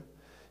Revelation.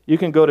 You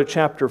can go to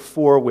chapter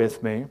 4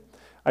 with me.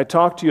 I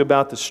talked to you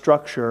about the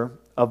structure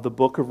of the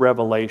book of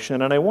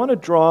Revelation, and I want to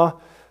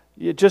draw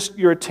just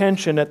your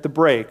attention at the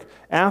break.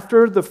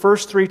 After the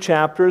first 3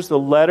 chapters, the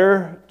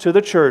letter to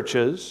the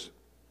churches,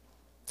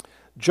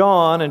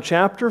 John in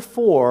chapter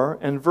 4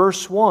 and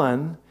verse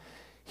 1,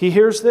 he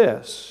hears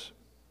this.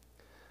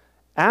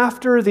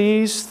 After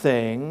these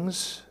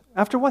things,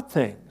 after what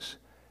things?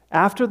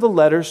 After the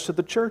letters to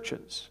the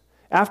churches.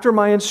 After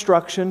my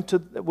instruction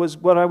was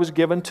what I was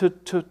given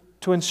to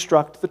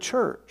instruct the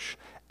church.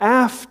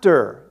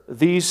 After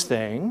these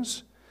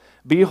things,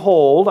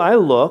 behold, I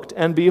looked,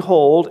 and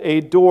behold,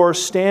 a door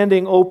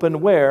standing open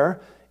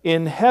where?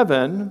 In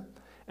heaven,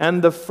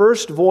 and the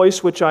first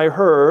voice which I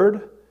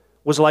heard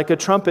was like a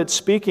trumpet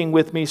speaking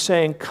with me,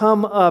 saying,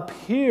 Come up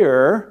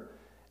here,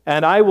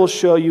 and I will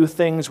show you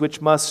things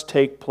which must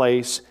take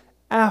place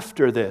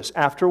after this.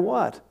 After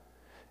what?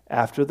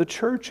 After the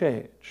church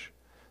age.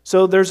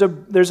 So there's a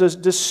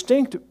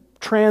distinct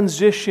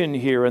transition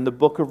here in the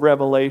book of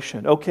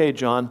Revelation. Okay,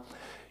 John,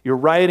 you're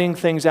writing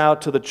things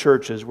out to the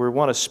churches. We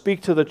want to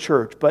speak to the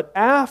church. But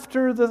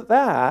after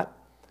that,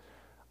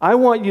 I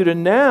want you to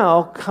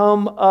now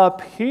come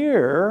up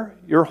here.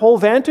 Your whole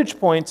vantage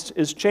point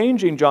is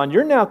changing, John.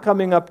 You're now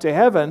coming up to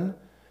heaven.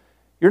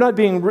 You're not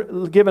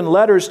being given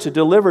letters to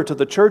deliver to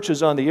the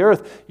churches on the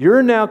earth.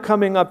 You're now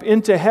coming up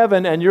into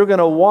heaven, and you're going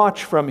to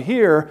watch from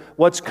here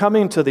what's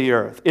coming to the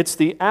earth. It's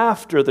the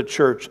after the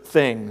church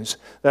things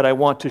that I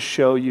want to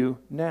show you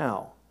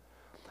now.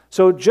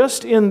 So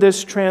just in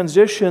this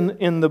transition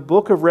in the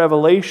book of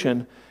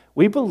Revelation,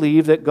 we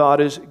believe that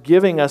God is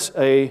giving us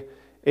an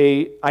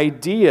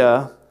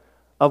idea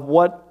of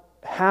what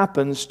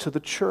happens to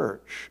the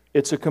church.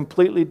 It's a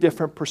completely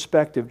different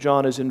perspective.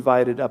 John is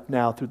invited up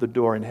now through the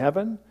door in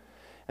heaven.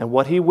 And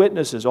what he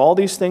witnesses, all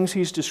these things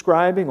he's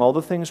describing, all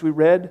the things we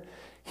read,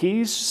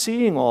 he's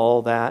seeing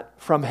all that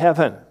from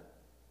heaven.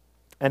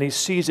 And he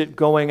sees it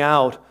going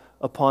out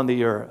upon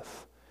the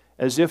earth.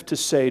 As if to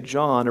say,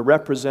 John, a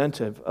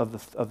representative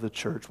of the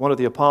church, one of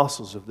the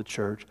apostles of the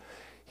church,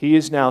 he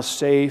is now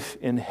safe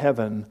in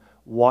heaven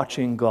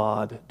watching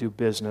God do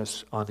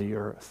business on the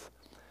earth.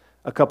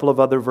 A couple of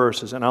other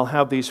verses, and I'll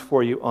have these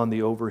for you on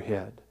the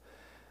overhead.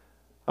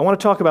 I want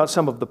to talk about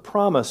some of the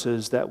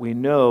promises that we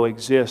know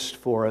exist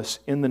for us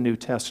in the New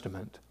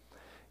Testament.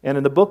 And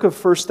in the book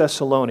of 1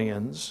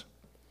 Thessalonians,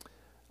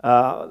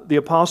 the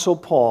Apostle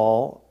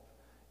Paul,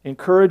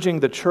 encouraging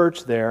the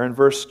church there in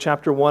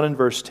chapter 1 and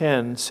verse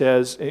 10,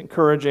 says,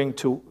 encouraging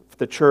to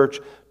the church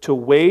to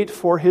wait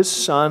for His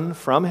Son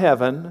from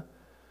heaven,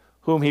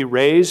 whom He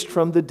raised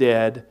from the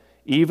dead,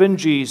 even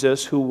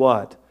Jesus, who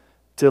what?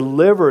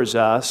 Delivers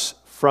us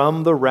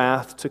from the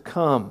wrath to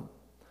come.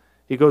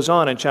 He goes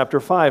on in chapter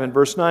 5 and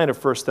verse 9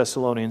 of 1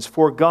 Thessalonians,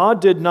 For God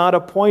did not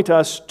appoint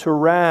us to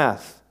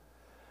wrath,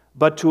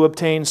 but to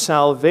obtain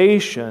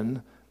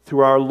salvation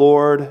through our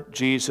Lord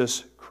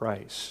Jesus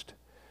Christ.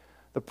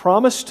 The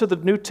promise to the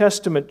New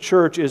Testament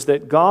church is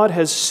that God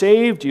has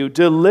saved you,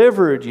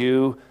 delivered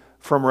you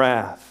from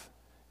wrath.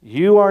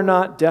 You are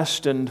not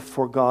destined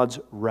for God's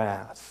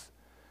wrath.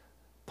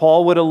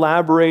 Paul would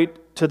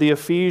elaborate to the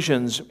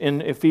Ephesians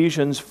in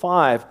Ephesians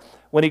 5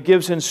 when he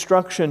gives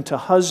instruction to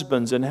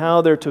husbands and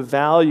how they're to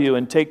value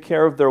and take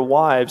care of their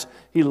wives.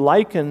 He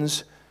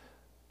likens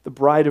the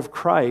bride of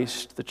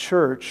Christ, the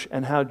church,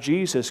 and how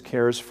Jesus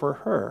cares for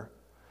her.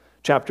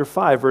 Chapter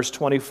 5, verse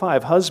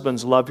 25,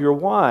 Husbands, love your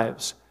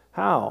wives.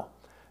 How?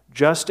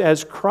 Just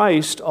as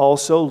Christ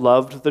also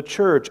loved the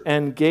church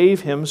and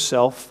gave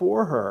Himself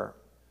for her.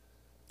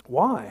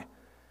 Why?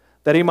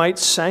 That He might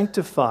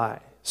sanctify,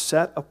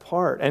 set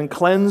apart, and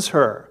cleanse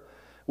her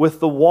with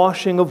the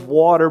washing of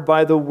water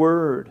by the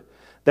word,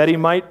 that He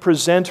might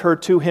present her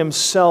to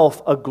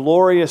Himself a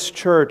glorious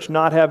church,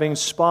 not having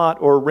spot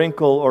or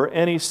wrinkle or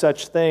any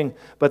such thing,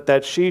 but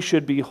that she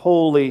should be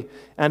holy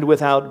and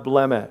without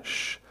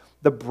blemish.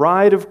 The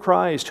bride of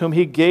Christ, whom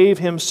He gave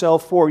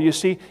Himself for. You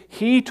see,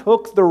 He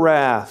took the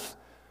wrath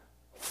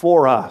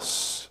for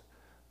us.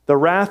 The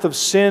wrath of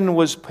sin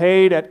was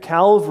paid at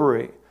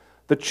Calvary.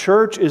 The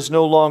church is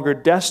no longer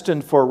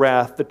destined for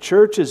wrath. The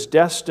church is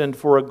destined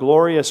for a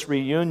glorious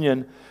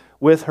reunion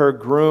with her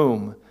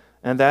groom,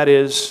 and that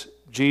is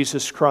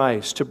Jesus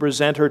Christ, to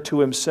present her to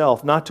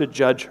himself, not to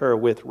judge her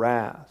with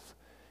wrath.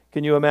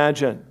 Can you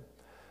imagine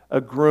a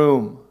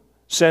groom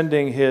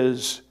sending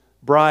his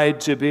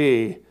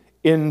bride-to-be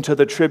into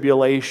the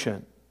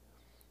tribulation?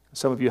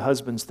 Some of you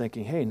husbands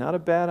thinking, hey, not a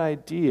bad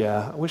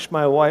idea. I wish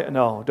my wife...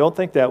 No, don't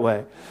think that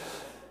way.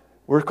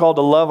 We're called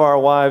to love our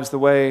wives the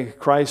way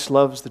Christ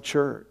loves the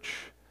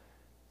church.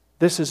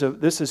 This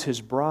is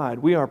his bride.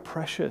 We are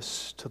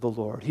precious to the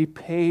Lord. He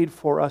paid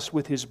for us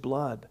with his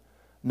blood,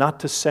 not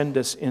to send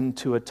us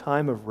into a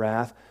time of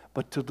wrath,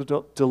 but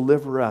to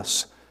deliver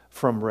us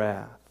from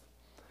wrath.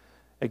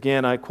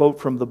 Again, I quote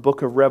from the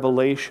book of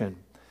Revelation.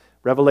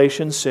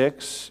 Revelation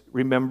 6,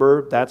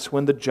 remember, that's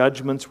when the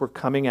judgments were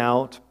coming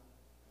out.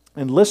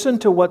 And listen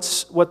to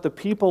what the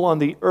people on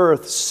the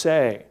earth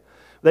say.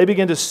 They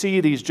begin to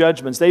see these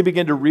judgments. They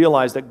begin to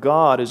realize that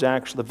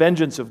the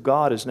vengeance of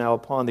God is now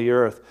upon the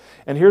earth.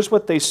 And here's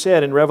what they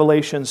said in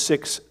Revelation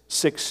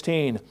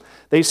 6:16.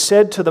 They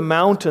said to the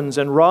mountains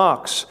and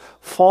rocks,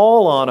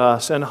 fall on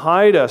us and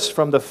hide us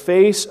from the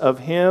face of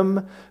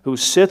him who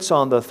sits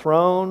on the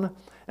throne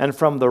and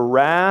from the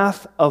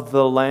wrath of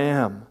the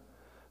Lamb.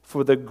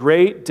 For the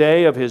great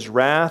day of his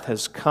wrath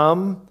has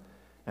come,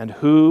 and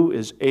who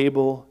is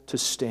able to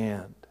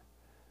stand?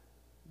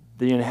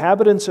 The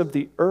inhabitants of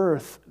the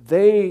earth,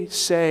 they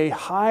say,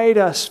 hide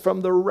us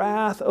from the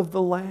wrath of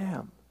the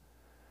Lamb.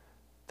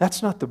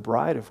 That's not the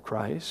bride of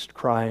Christ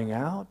crying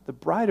out. The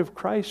bride of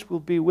Christ will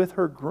be with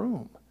her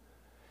groom.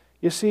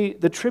 You see,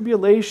 the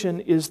tribulation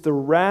is the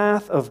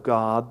wrath of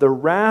God, the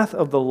wrath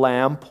of the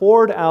Lamb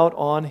poured out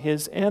on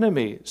his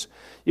enemies.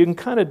 You can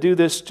kind of do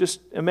this, just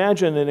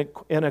imagine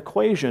an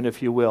equation,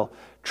 if you will.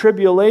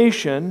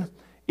 Tribulation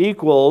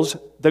equals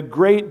the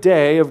great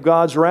day of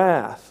God's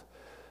wrath.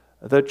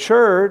 The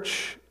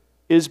church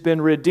has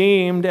been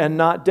redeemed and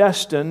not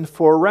destined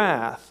for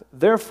wrath.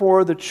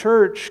 Therefore, the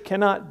church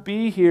cannot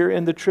be here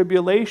in the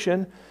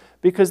tribulation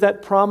because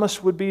that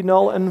promise would be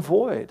null and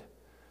void.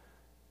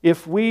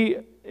 If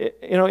the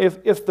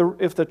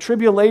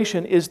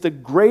tribulation is the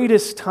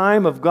greatest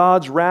time of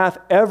God's wrath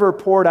ever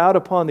poured out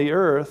upon the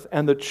earth,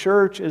 and the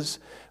church is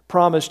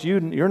promised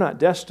you're not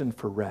destined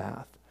for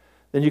wrath,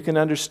 then you can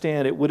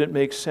understand it wouldn't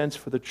make sense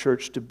for the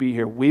church to be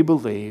here. We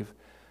believe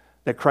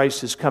that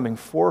Christ is coming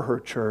for her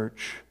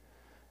church,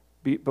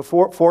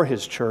 for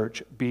his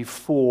church,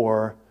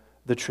 before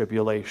the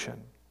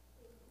tribulation.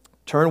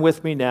 Turn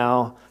with me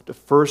now to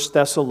 1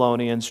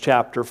 Thessalonians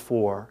chapter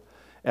 4,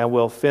 and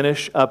we'll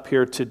finish up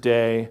here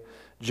today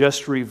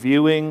just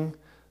reviewing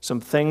some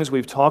things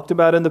we've talked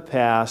about in the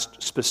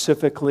past,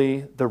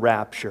 specifically the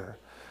rapture.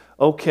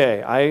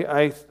 Okay,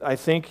 I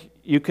think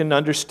you can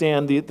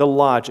understand the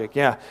logic.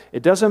 Yeah,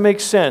 it doesn't make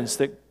sense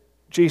that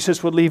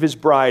Jesus would leave his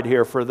bride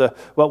here for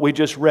what we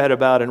just read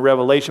about in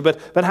Revelation.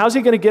 But how's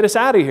he going to get us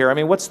out of here? I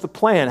mean, what's the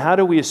plan? How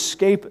do we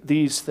escape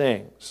these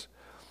things?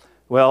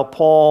 Well,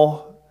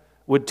 Paul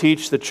would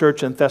teach the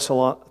church in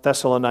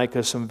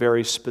Thessalonica some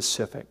very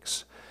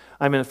specifics.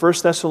 I'm in 1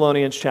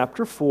 Thessalonians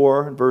chapter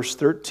 4, verse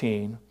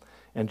 13,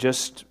 and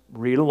just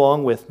read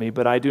along with me.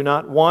 But I do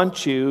not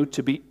want you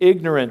to be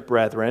ignorant,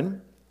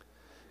 brethren,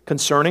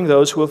 concerning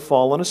those who have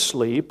fallen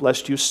asleep,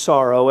 lest you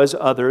sorrow as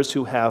others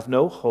who have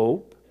no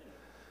hope.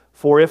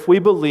 For if we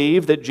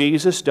believe that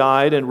Jesus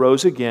died and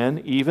rose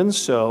again, even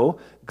so,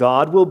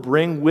 God will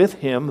bring with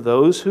him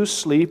those who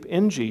sleep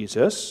in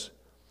Jesus.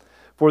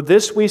 For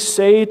this we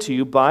say to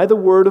you by the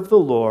word of the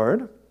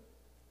Lord,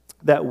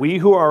 that we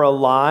who are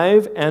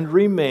alive and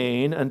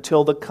remain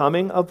until the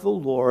coming of the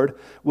Lord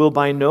will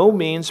by no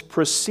means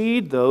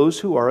precede those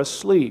who are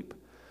asleep.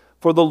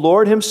 For the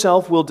Lord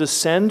himself will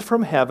descend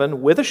from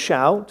heaven with a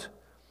shout,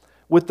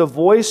 with the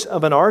voice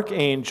of an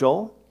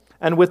archangel,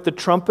 and with the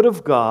trumpet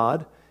of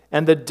God,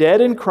 and the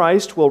dead in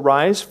Christ will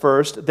rise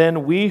first.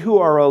 Then we who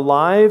are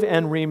alive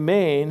and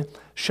remain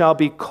shall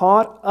be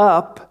caught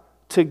up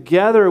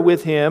together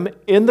with him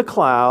in the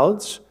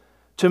clouds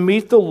to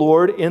meet the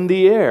Lord in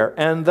the air,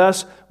 and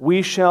thus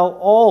we shall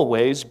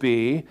always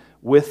be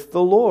with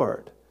the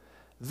Lord.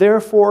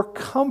 Therefore,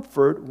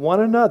 comfort one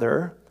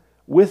another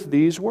with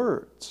these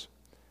words.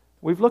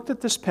 We've looked at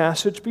this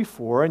passage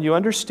before, and you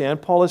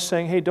understand Paul is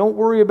saying, hey, don't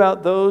worry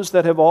about those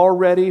that have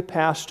already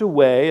passed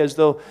away as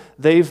though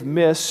they've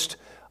missed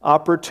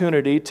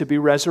opportunity to be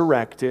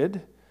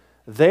resurrected.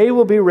 They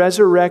will be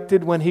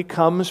resurrected when he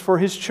comes for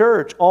his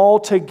church. All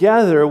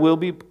together will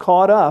be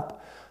caught up.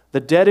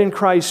 The dead in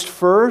Christ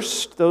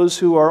first, those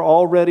who are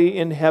already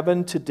in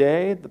heaven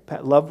today, the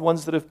loved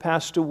ones that have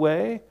passed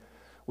away.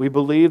 We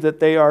believe that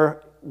they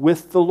are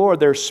with the Lord.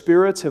 Their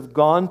spirits have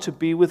gone to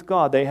be with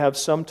God. They have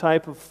some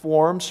type of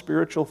form,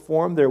 spiritual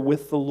form. They're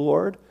with the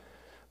Lord,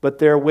 but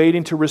they're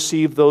waiting to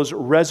receive those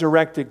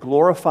resurrected,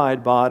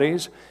 glorified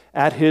bodies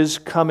at his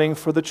coming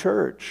for the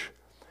church.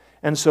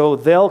 And so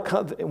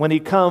when he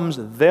comes,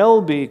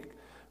 they'll be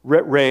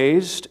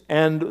raised,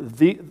 and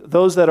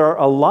those that are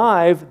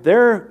alive,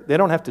 they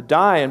don't have to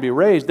die and be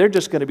raised. They're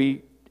just going to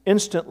be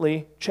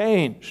instantly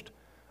changed.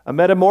 A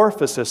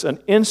metamorphosis, an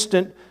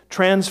instant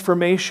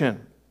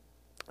transformation,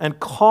 and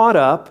caught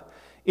up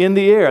in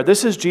the air.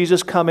 This is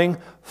Jesus coming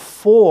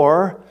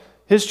for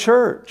His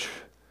church.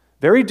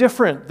 Very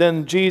different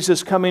than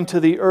Jesus coming to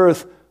the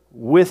earth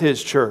with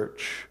His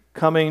church,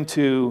 coming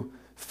to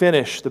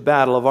finish the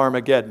battle of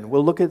Armageddon.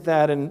 We'll look at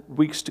that in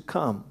weeks to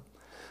come.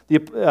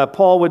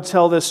 Paul would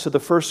tell this to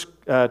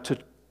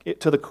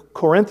the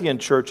Corinthian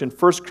church in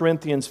 1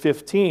 Corinthians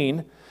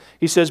 15.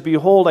 He says,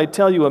 "Behold, I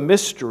tell you a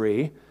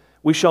mystery.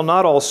 We shall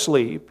not all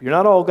sleep. You're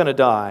not all going to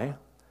die,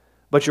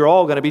 but you're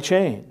all going to be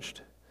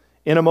changed.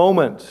 In a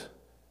moment,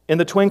 in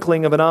the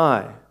twinkling of an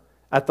eye,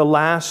 at the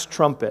last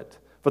trumpet.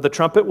 For the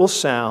trumpet will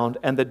sound,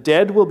 and the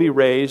dead will be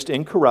raised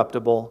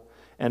incorruptible,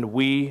 and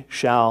we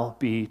shall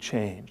be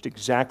changed."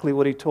 Exactly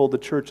what he told the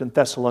church in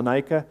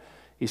Thessalonica.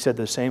 He said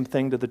the same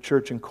thing to the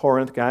church in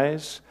Corinth,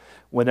 guys.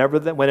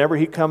 Whenever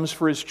he comes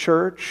for his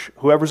church,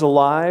 whoever's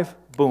alive,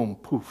 boom,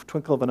 poof,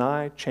 twinkle of an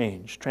eye,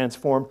 changed,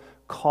 transformed,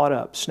 caught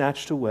up,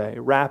 snatched away,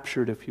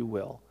 raptured, if you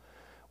will,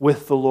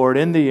 with the Lord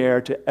in the air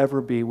to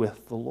ever be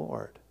with the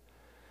Lord.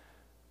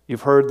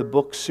 You've heard the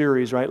book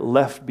series, right?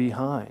 Left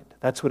Behind.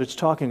 That's what it's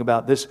talking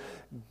about. This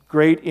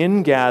great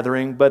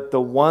ingathering, but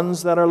the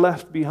ones that are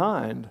left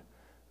behind,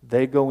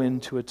 they go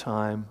into a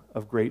time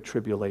of great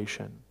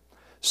tribulation.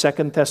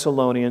 2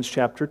 Thessalonians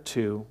chapter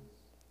 2.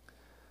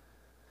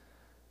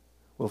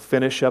 We'll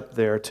finish up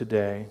there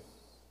today.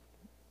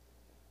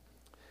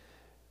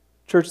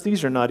 Church,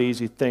 these are not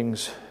easy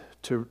things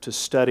to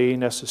study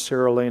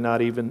necessarily,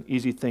 not even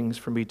easy things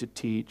for me to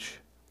teach.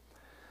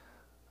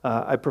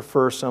 I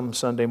prefer some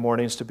Sunday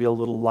mornings to be a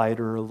little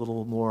lighter, a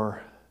little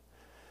more,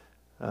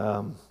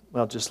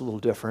 just a little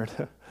different.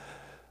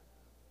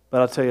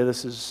 But I'll tell you,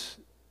 this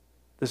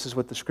is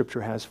what the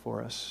Scripture has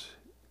for us.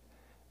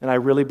 And I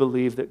really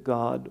believe that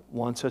God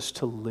wants us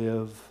to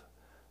live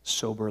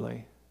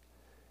soberly.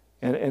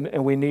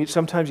 And we need,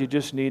 sometimes you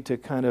just need to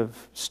kind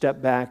of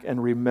step back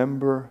and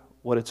remember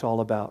what it's all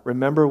about.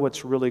 Remember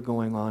what's really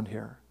going on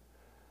here.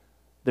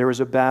 There is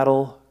a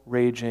battle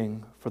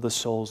raging for the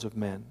souls of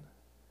men.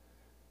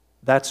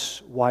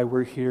 That's why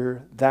we're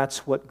here.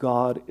 That's what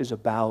God is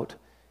about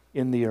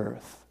in the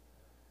earth.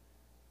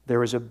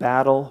 There is a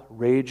battle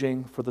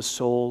raging for the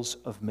souls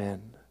of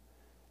men.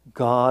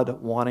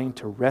 God wanting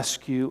to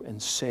rescue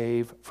and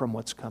save from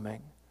what's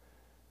coming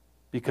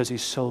because He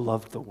so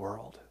loved the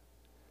world.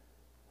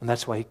 And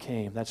that's why He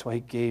came. That's why He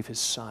gave His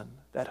Son,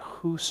 that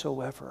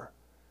whosoever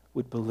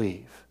would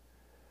believe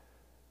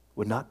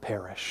would not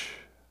perish,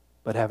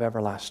 but have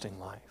everlasting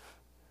life.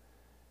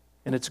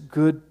 And it's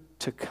good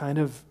to kind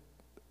of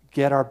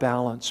get our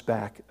balance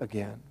back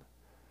again.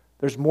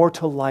 There's more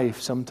to life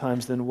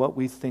sometimes than what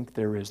we think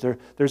there is.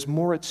 There's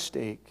more at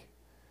stake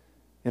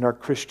in our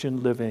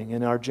Christian living,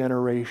 in our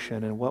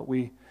generation, and what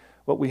we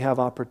have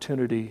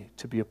opportunity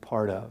to be a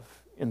part of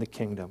in the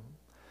kingdom.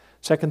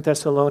 2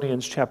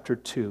 Thessalonians chapter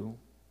 2.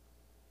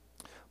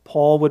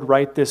 Paul would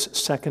write this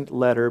second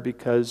letter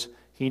because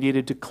he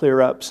needed to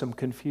clear up some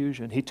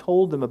confusion. He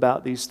told them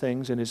about these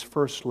things in his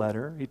first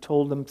letter. He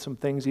told them some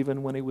things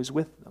even when he was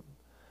with them.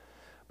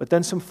 But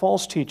then some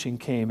false teaching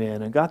came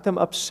in and got them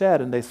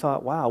upset, and they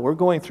thought, wow, we're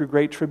going through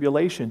great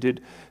tribulation.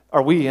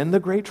 Are we in the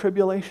great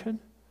tribulation?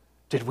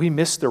 Did we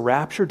miss the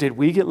rapture? Did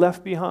we get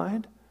left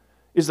behind?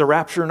 Is the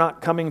rapture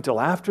not coming till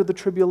after the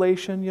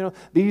tribulation?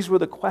 These were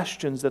the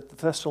questions that the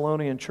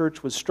Thessalonian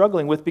church was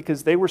struggling with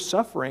because they were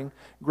suffering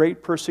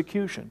great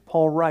persecution.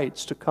 Paul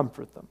writes to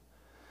comfort them.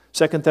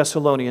 2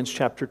 Thessalonians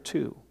chapter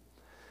 2.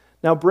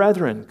 Now,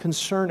 brethren,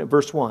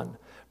 verse 1,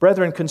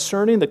 brethren,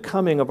 concerning the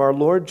coming of our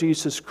Lord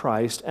Jesus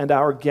Christ and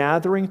our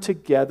gathering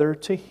together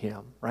to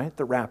Him, right?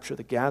 The rapture,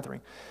 the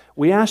gathering.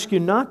 We ask you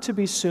not to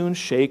be soon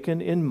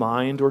shaken in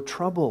mind or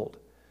troubled,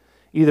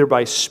 either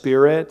by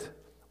spirit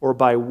or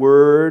by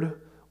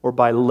word or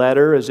by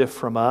letter, as if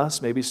from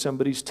us. Maybe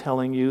somebody's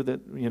telling you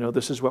that,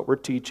 this is what we're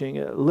teaching.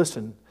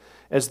 Listen,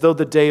 as though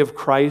the day of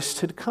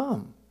Christ had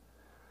come.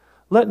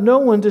 Let no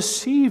one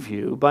deceive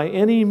you by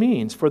any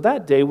means, for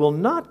that day will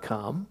not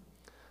come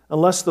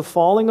unless the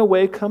falling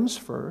away comes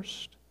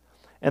first,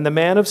 and the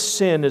man of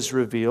sin is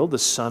revealed, the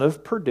son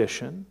of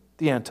perdition,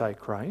 the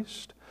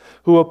Antichrist,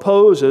 who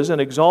opposes and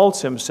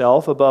exalts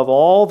himself above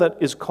all that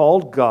is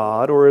called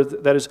God or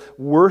that is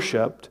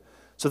worshipped,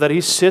 so that he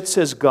sits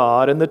as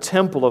God in the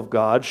temple of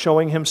God,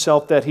 showing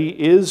himself that he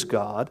is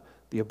God,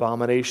 the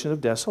abomination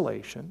of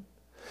desolation.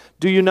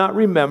 Do you not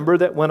remember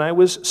that when I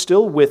was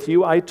still with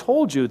you, I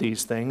told you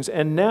these things,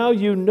 and now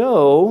you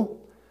know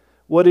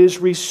what is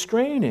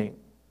restraining,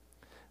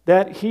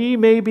 that he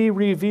may be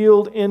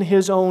revealed in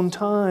his own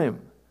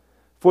time?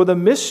 For the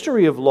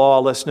mystery of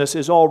lawlessness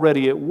is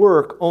already at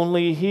work,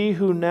 only he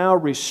who now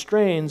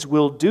restrains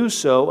will do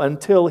so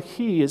until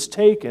he is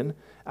taken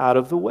out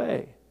of the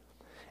way.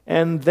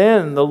 And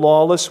then the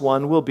lawless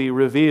one will be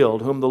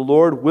revealed, whom the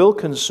Lord will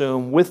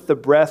consume with the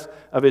breath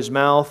of his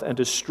mouth and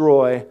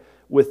destroy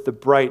with the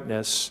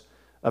brightness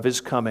of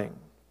his coming.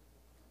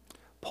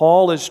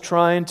 Paul is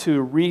trying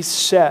to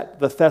reset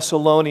the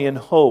Thessalonian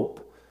hope.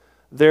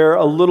 They're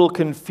a little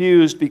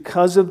confused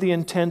because of the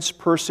intense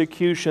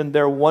persecution.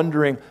 They're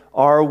wondering,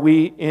 are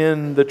we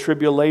in the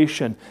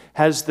tribulation?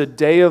 Has the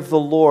day of the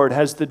Lord,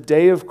 has the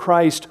day of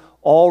Christ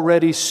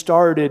already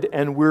started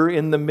and we're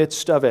in the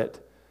midst of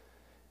it?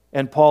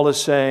 And Paul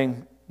is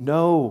saying,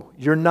 no,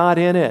 you're not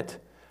in it.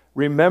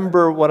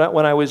 Remember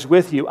when I was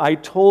with you, I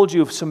told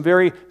you some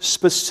very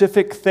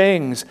specific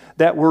things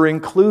that were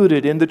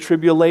included in the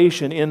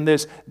tribulation, in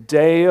this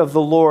day of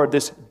the Lord,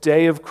 this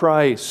day of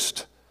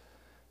Christ.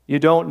 You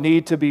don't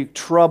need to be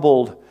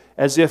troubled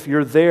as if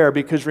you're there,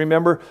 because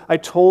remember, I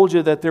told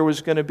you that there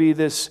was going to be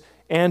this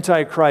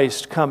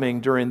Antichrist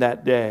coming during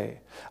that day.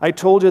 I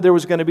told you there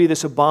was going to be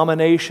this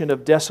abomination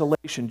of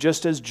desolation,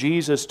 just as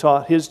Jesus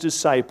taught his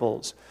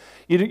disciples.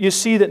 You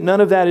see that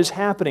none of that is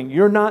happening.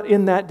 You're not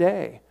in that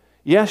day.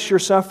 Yes, you're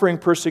suffering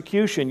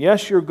persecution.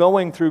 Yes, you're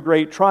going through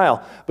great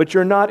trial, but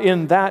you're not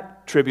in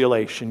that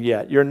tribulation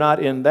yet. You're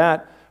not in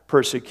that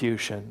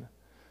persecution.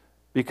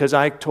 Because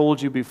I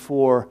told you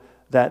before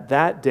that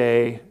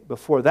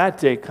before that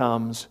day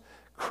comes,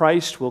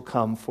 Christ will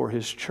come for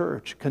his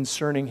church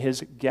concerning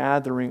his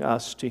gathering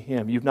us to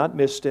him. You've not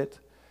missed it.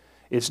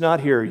 It's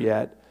not here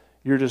yet.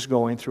 You're just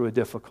going through a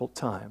difficult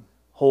time.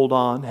 Hold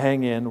on,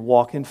 hang in,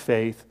 walk in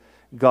faith.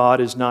 God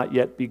has not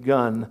yet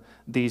begun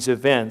these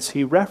events.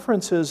 He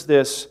references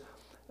this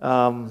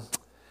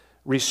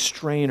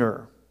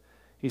restrainer.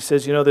 He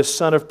says, this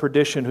son of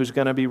perdition who's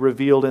going to be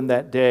revealed in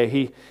that day,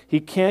 he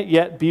can't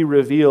yet be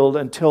revealed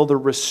until the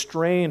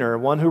restrainer,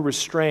 one who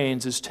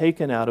restrains, is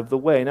taken out of the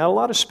way. Now, a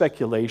lot of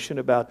speculation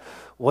about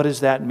what does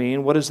that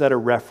mean? What is that a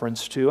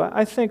reference to?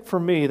 I think for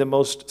me, the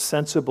most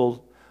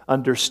sensible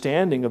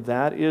understanding of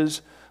that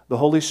is the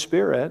Holy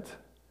Spirit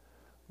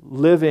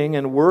living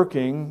and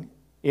working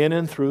in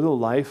and through the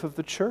life of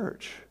the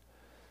church.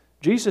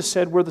 Jesus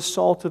said we're the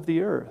salt of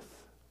the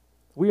earth.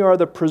 We are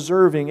the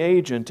preserving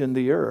agent in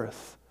the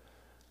earth.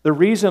 The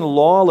reason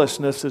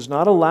lawlessness is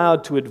not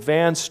allowed to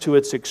advance to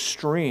its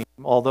extreme,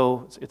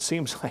 although it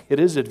seems like it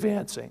is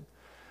advancing,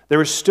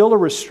 there is still a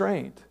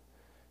restraint.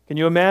 Can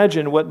you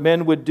imagine what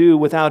men would do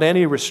without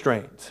any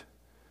restraint?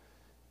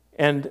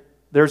 And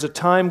there's a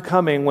time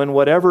coming when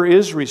whatever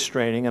is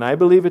restraining, and I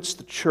believe it's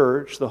the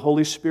church, the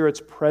Holy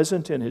Spirit's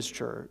presence in his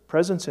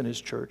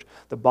church,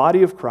 the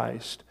body of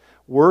Christ,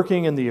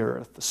 working in the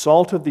earth, the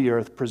salt of the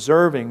earth,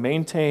 preserving,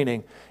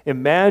 maintaining.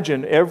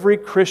 Imagine every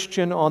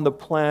Christian on the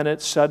planet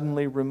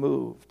suddenly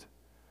removed.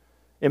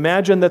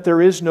 Imagine that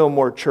there is no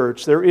more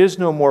church, there is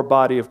no more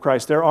body of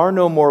Christ, there are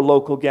no more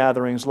local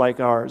gatherings like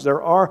ours,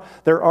 there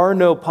are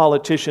no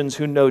politicians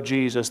who know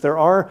Jesus,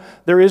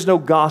 there is no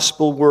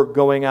gospel work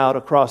going out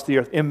across the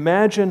earth.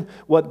 Imagine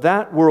what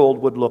that world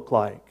would look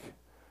like.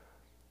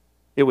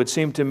 It would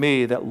seem to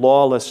me that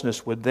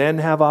lawlessness would then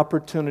have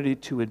opportunity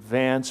to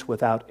advance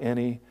without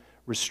any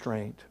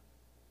restraint.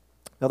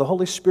 Now, the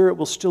Holy Spirit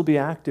will still be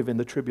active in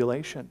the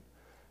tribulation,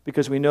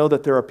 because we know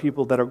that there are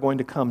people that are going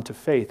to come to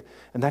faith,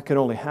 and that can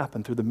only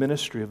happen through the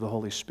ministry of the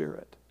Holy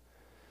Spirit.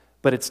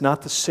 But it's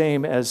not the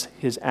same as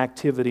his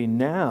activity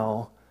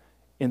now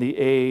in the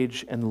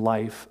age and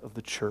life of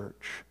the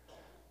church.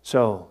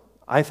 So,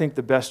 I think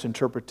the best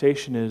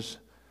interpretation is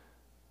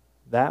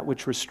that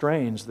which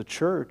restrains the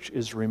church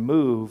is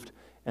removed,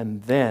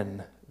 and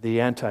then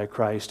the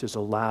Antichrist is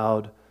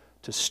allowed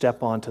to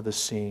step onto the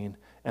scene,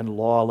 and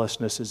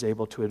lawlessness is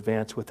able to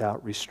advance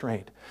without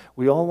restraint.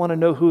 We all want to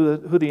know who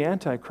the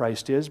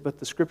Antichrist is, but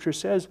the Scripture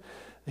says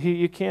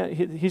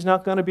he's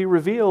not going to be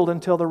revealed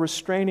until the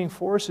restraining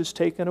force is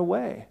taken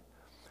away.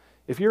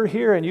 If you're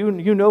here and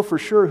you know for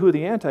sure who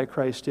the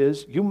Antichrist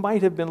is, you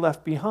might have been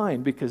left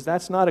behind, because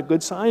that's not a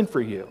good sign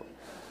for you.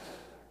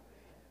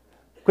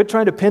 Quit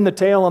trying to pin the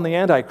tail on the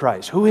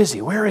Antichrist. Who is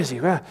he? Where is he?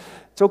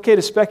 It's okay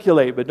to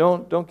speculate, but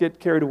don't get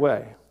carried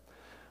away.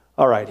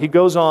 All right, he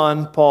goes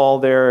on, Paul,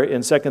 there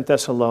in 2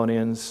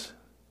 Thessalonians.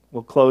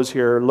 We'll close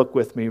here. Look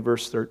with me,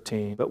 verse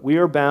 13. But we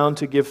are bound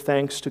to give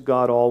thanks to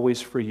God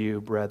always for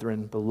you,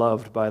 brethren,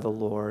 beloved by the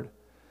Lord,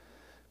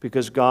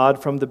 because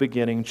God from the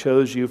beginning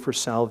chose you for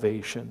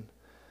salvation,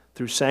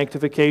 through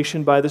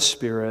sanctification by the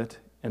Spirit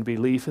and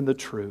belief in the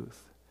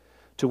truth,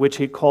 to which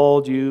he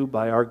called you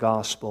by our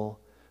gospel,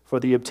 for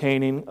the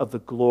obtaining of the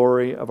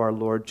glory of our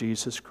Lord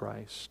Jesus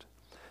Christ.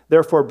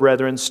 Therefore,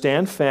 brethren,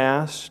 stand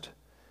fast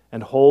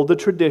and hold the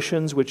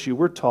traditions which you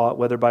were taught,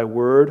 whether by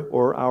word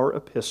or our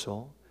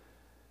epistle.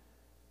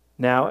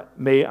 Now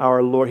may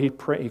our Lord, he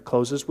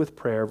closes with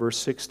prayer, verse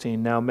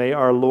 16, now may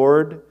our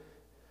Lord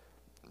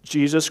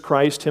Jesus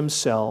Christ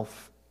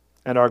himself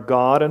and our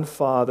God and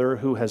Father,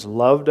 who has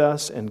loved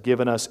us and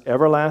given us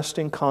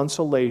everlasting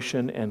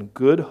consolation and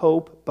good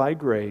hope by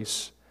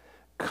grace,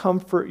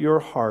 comfort your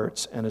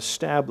hearts and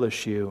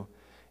establish you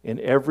in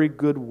every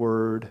good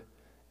word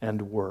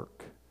and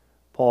work.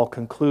 Paul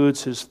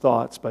concludes his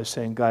thoughts by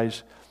saying,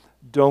 guys,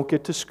 don't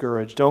get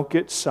discouraged, don't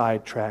get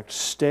sidetracked.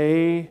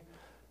 Stay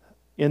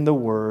in the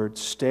Word,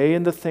 stay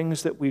in the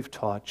things that we've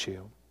taught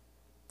you,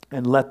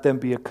 and let them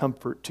be a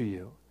comfort to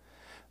you.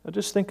 Now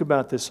just think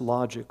about this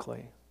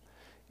logically.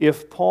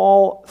 If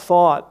Paul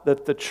thought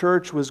that the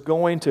church was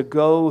going to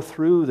go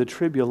through the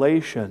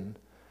tribulation,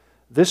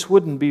 this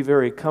wouldn't be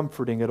very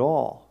comforting at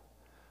all.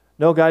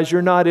 No, guys,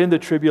 you're not in the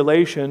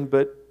tribulation,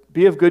 but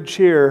be of good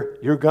cheer.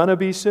 You're going to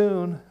be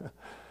soon.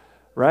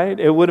 Right?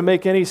 It wouldn't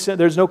make any sense.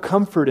 There's no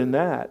comfort in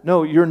that.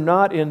 No, you're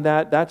not in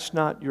that. That's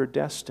not your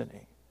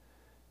destiny.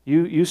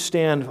 You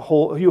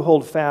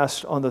hold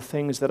fast on the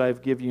things that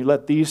I've given you.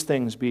 Let these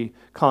things be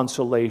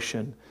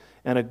consolation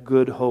and a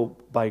good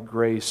hope by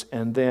grace.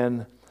 And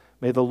then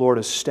may the Lord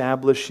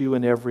establish you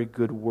in every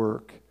good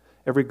work,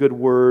 every good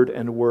word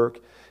and work.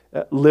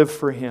 Live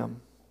for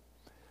Him.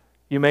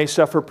 You may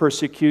suffer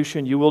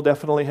persecution. You will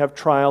definitely have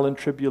trial and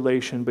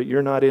tribulation, but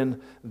you're not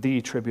in the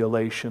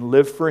tribulation.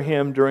 Live for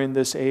Him during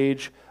this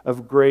age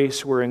of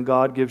grace wherein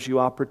God gives you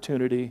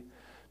opportunity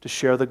to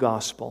share the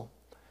gospel.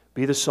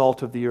 Be the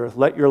salt of the earth.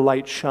 Let your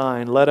light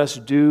shine. Let us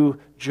do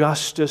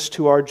justice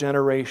to our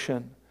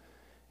generation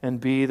and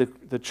be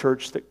the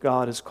church that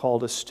God has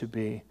called us to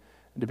be,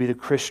 and to be the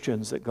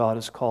Christians that God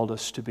has called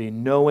us to be.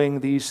 Knowing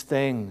these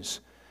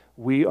things,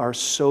 we are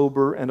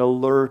sober and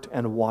alert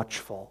and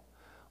watchful.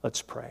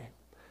 Let's pray.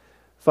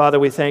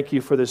 Father, we thank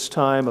you for this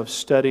time of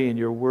study in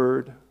your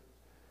word.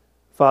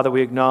 Father,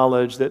 we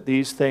acknowledge that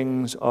these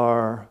things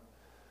are,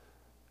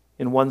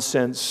 in one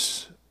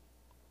sense,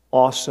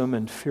 awesome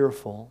and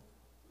fearful.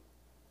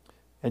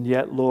 And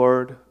yet,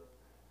 Lord,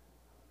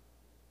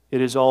 it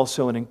is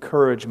also an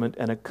encouragement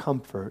and a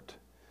comfort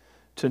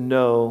to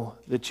know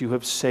that you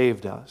have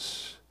saved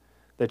us,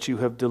 that you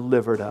have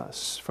delivered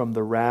us from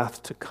the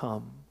wrath to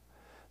come,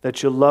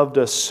 that you loved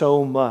us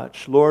so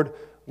much. Lord,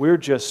 we're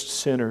just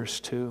sinners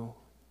too.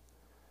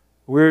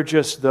 We're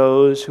just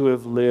those who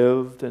have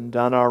lived and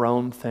done our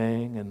own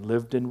thing and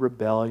lived in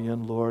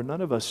rebellion, Lord.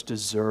 None of us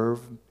deserve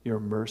your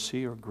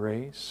mercy or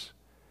grace.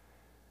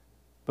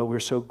 But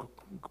we're so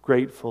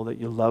grateful that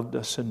you loved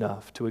us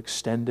enough to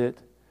extend it.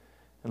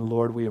 And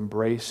Lord, we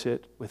embrace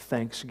it with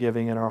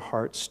thanksgiving in our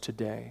hearts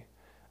today.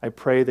 I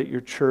pray that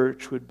your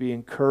church would be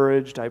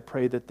encouraged. I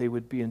pray that they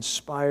would be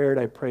inspired.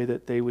 I pray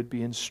that they would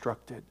be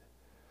instructed.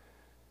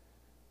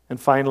 And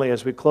finally,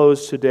 as we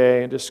close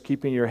today, and just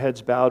keeping your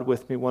heads bowed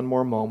with me one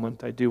more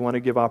moment, I do want to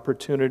give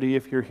opportunity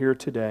if you're here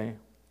today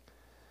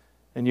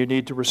and you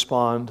need to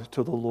respond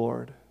to the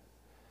Lord.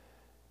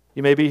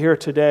 You may be here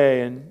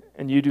today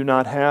and you do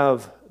not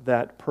have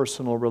that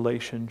personal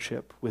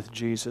relationship with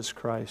Jesus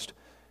Christ.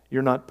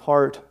 You're not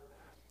part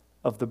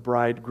of the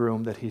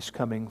bridegroom that He's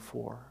coming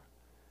for.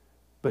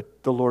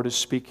 But the Lord is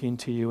speaking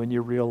to you and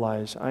you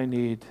realize, I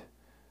need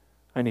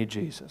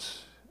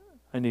Jesus.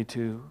 I need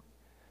to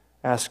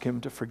ask Him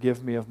to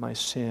forgive me of my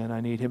sin.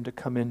 I need Him to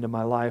come into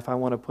my life. I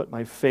want to put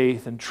my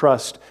faith and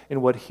trust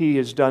in what He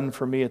has done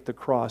for me at the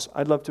cross.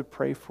 I'd love to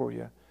pray for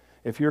you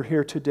if you're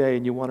here today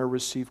and you want to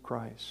receive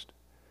Christ.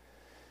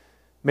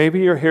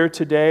 Maybe you're here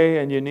today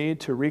and you need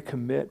to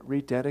recommit,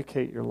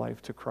 rededicate your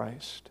life to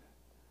Christ.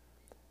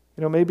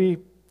 You know, maybe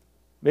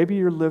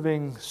you're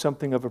living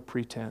something of a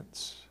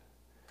pretense.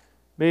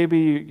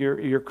 Maybe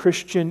you're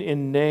Christian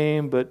in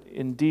name, but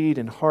in deed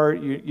and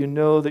heart, you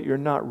know that you're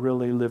not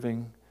really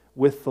living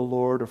with the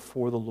Lord or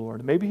for the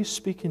Lord. Maybe He's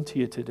speaking to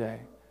you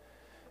today.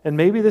 And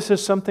maybe this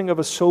is something of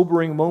a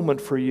sobering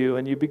moment for you,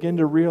 and you begin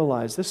to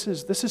realize this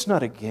is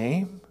not a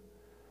game.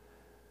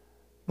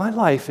 My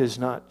life is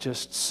not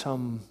just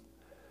some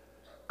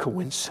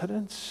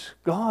coincidence.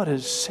 God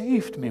has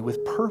saved me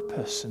with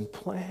purpose and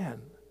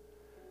plan.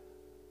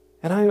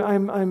 And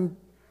I'm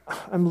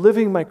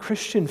living my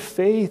Christian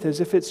faith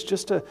as if it's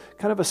just a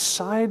kind of a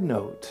side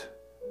note.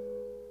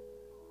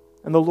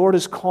 And the Lord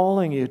is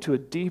calling you to a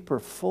deeper,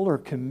 fuller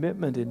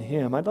commitment in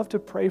Him. I'd love to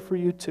pray for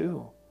you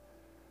too.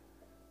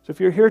 So if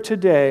you're here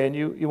today and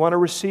you want to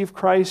receive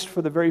Christ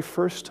for the very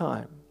first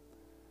time,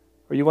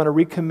 or you want to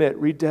recommit,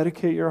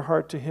 rededicate your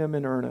heart to Him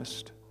in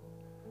earnest,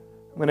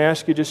 I'm going to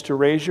ask you just to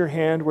raise your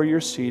hand where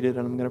you're seated,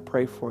 and I'm going to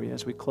pray for you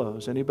as we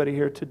close. Anybody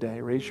here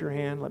today? Raise your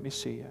hand. Let me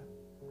see you.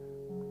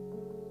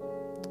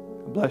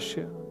 God bless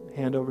you.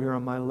 Hand over here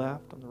on my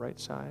left, on the right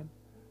side.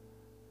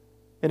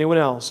 Anyone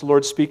else? The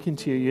Lord's speaking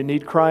to you. You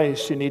need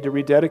Christ. You need to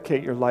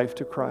rededicate your life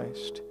to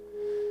Christ.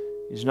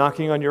 He's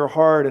knocking on your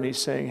heart and He's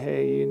saying,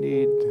 hey, you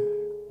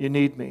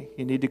need me.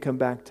 You need to come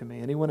back to me.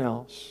 Anyone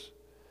else?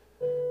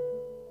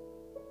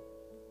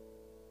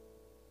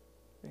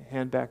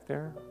 Hand back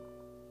there.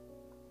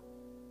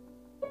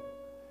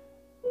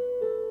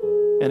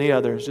 Any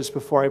others, just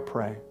before I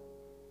pray?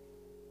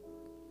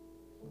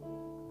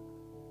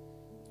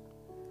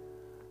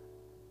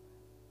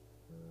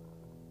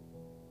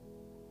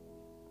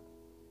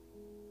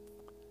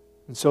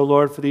 And so,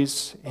 Lord, for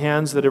these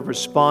hands that have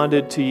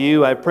responded to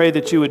you, I pray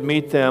that you would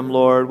meet them,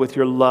 Lord, with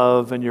your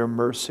love and your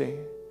mercy.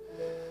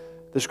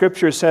 The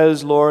Scripture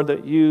says, Lord,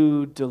 that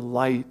you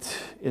delight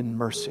in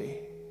mercy.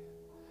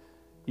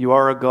 You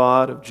are a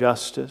God of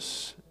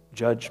justice,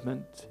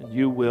 judgment, and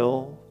you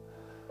will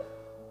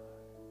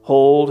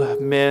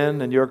hold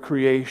men and your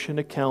creation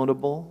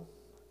accountable.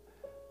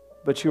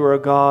 But you are a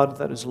God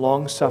that is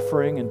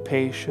long-suffering and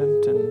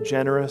patient and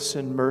generous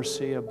in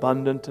mercy,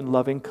 abundant in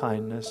loving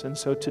kindness. And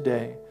so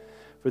today,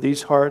 For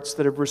these hearts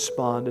that have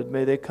responded,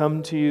 may they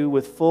come to you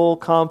with full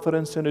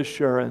confidence and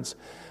assurance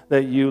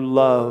that you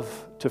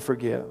love to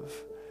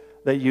forgive,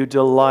 that you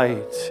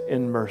delight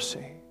in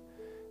mercy.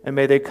 And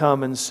may they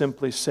come and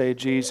simply say,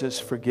 Jesus,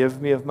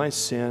 forgive me of my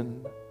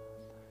sin.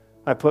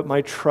 I put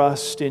my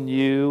trust in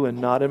you and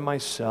not in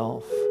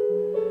myself.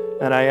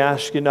 And I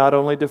ask you not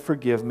only to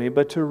forgive me,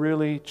 but to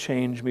really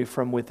change me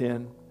from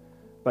within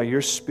by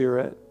your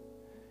Spirit.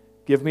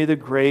 Give me the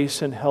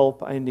grace and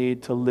help I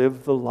need to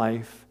live the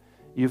life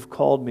you've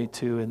called me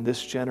to in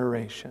this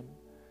generation.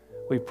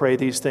 We pray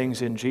these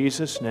things in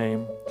Jesus'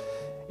 name.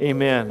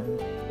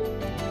 Amen.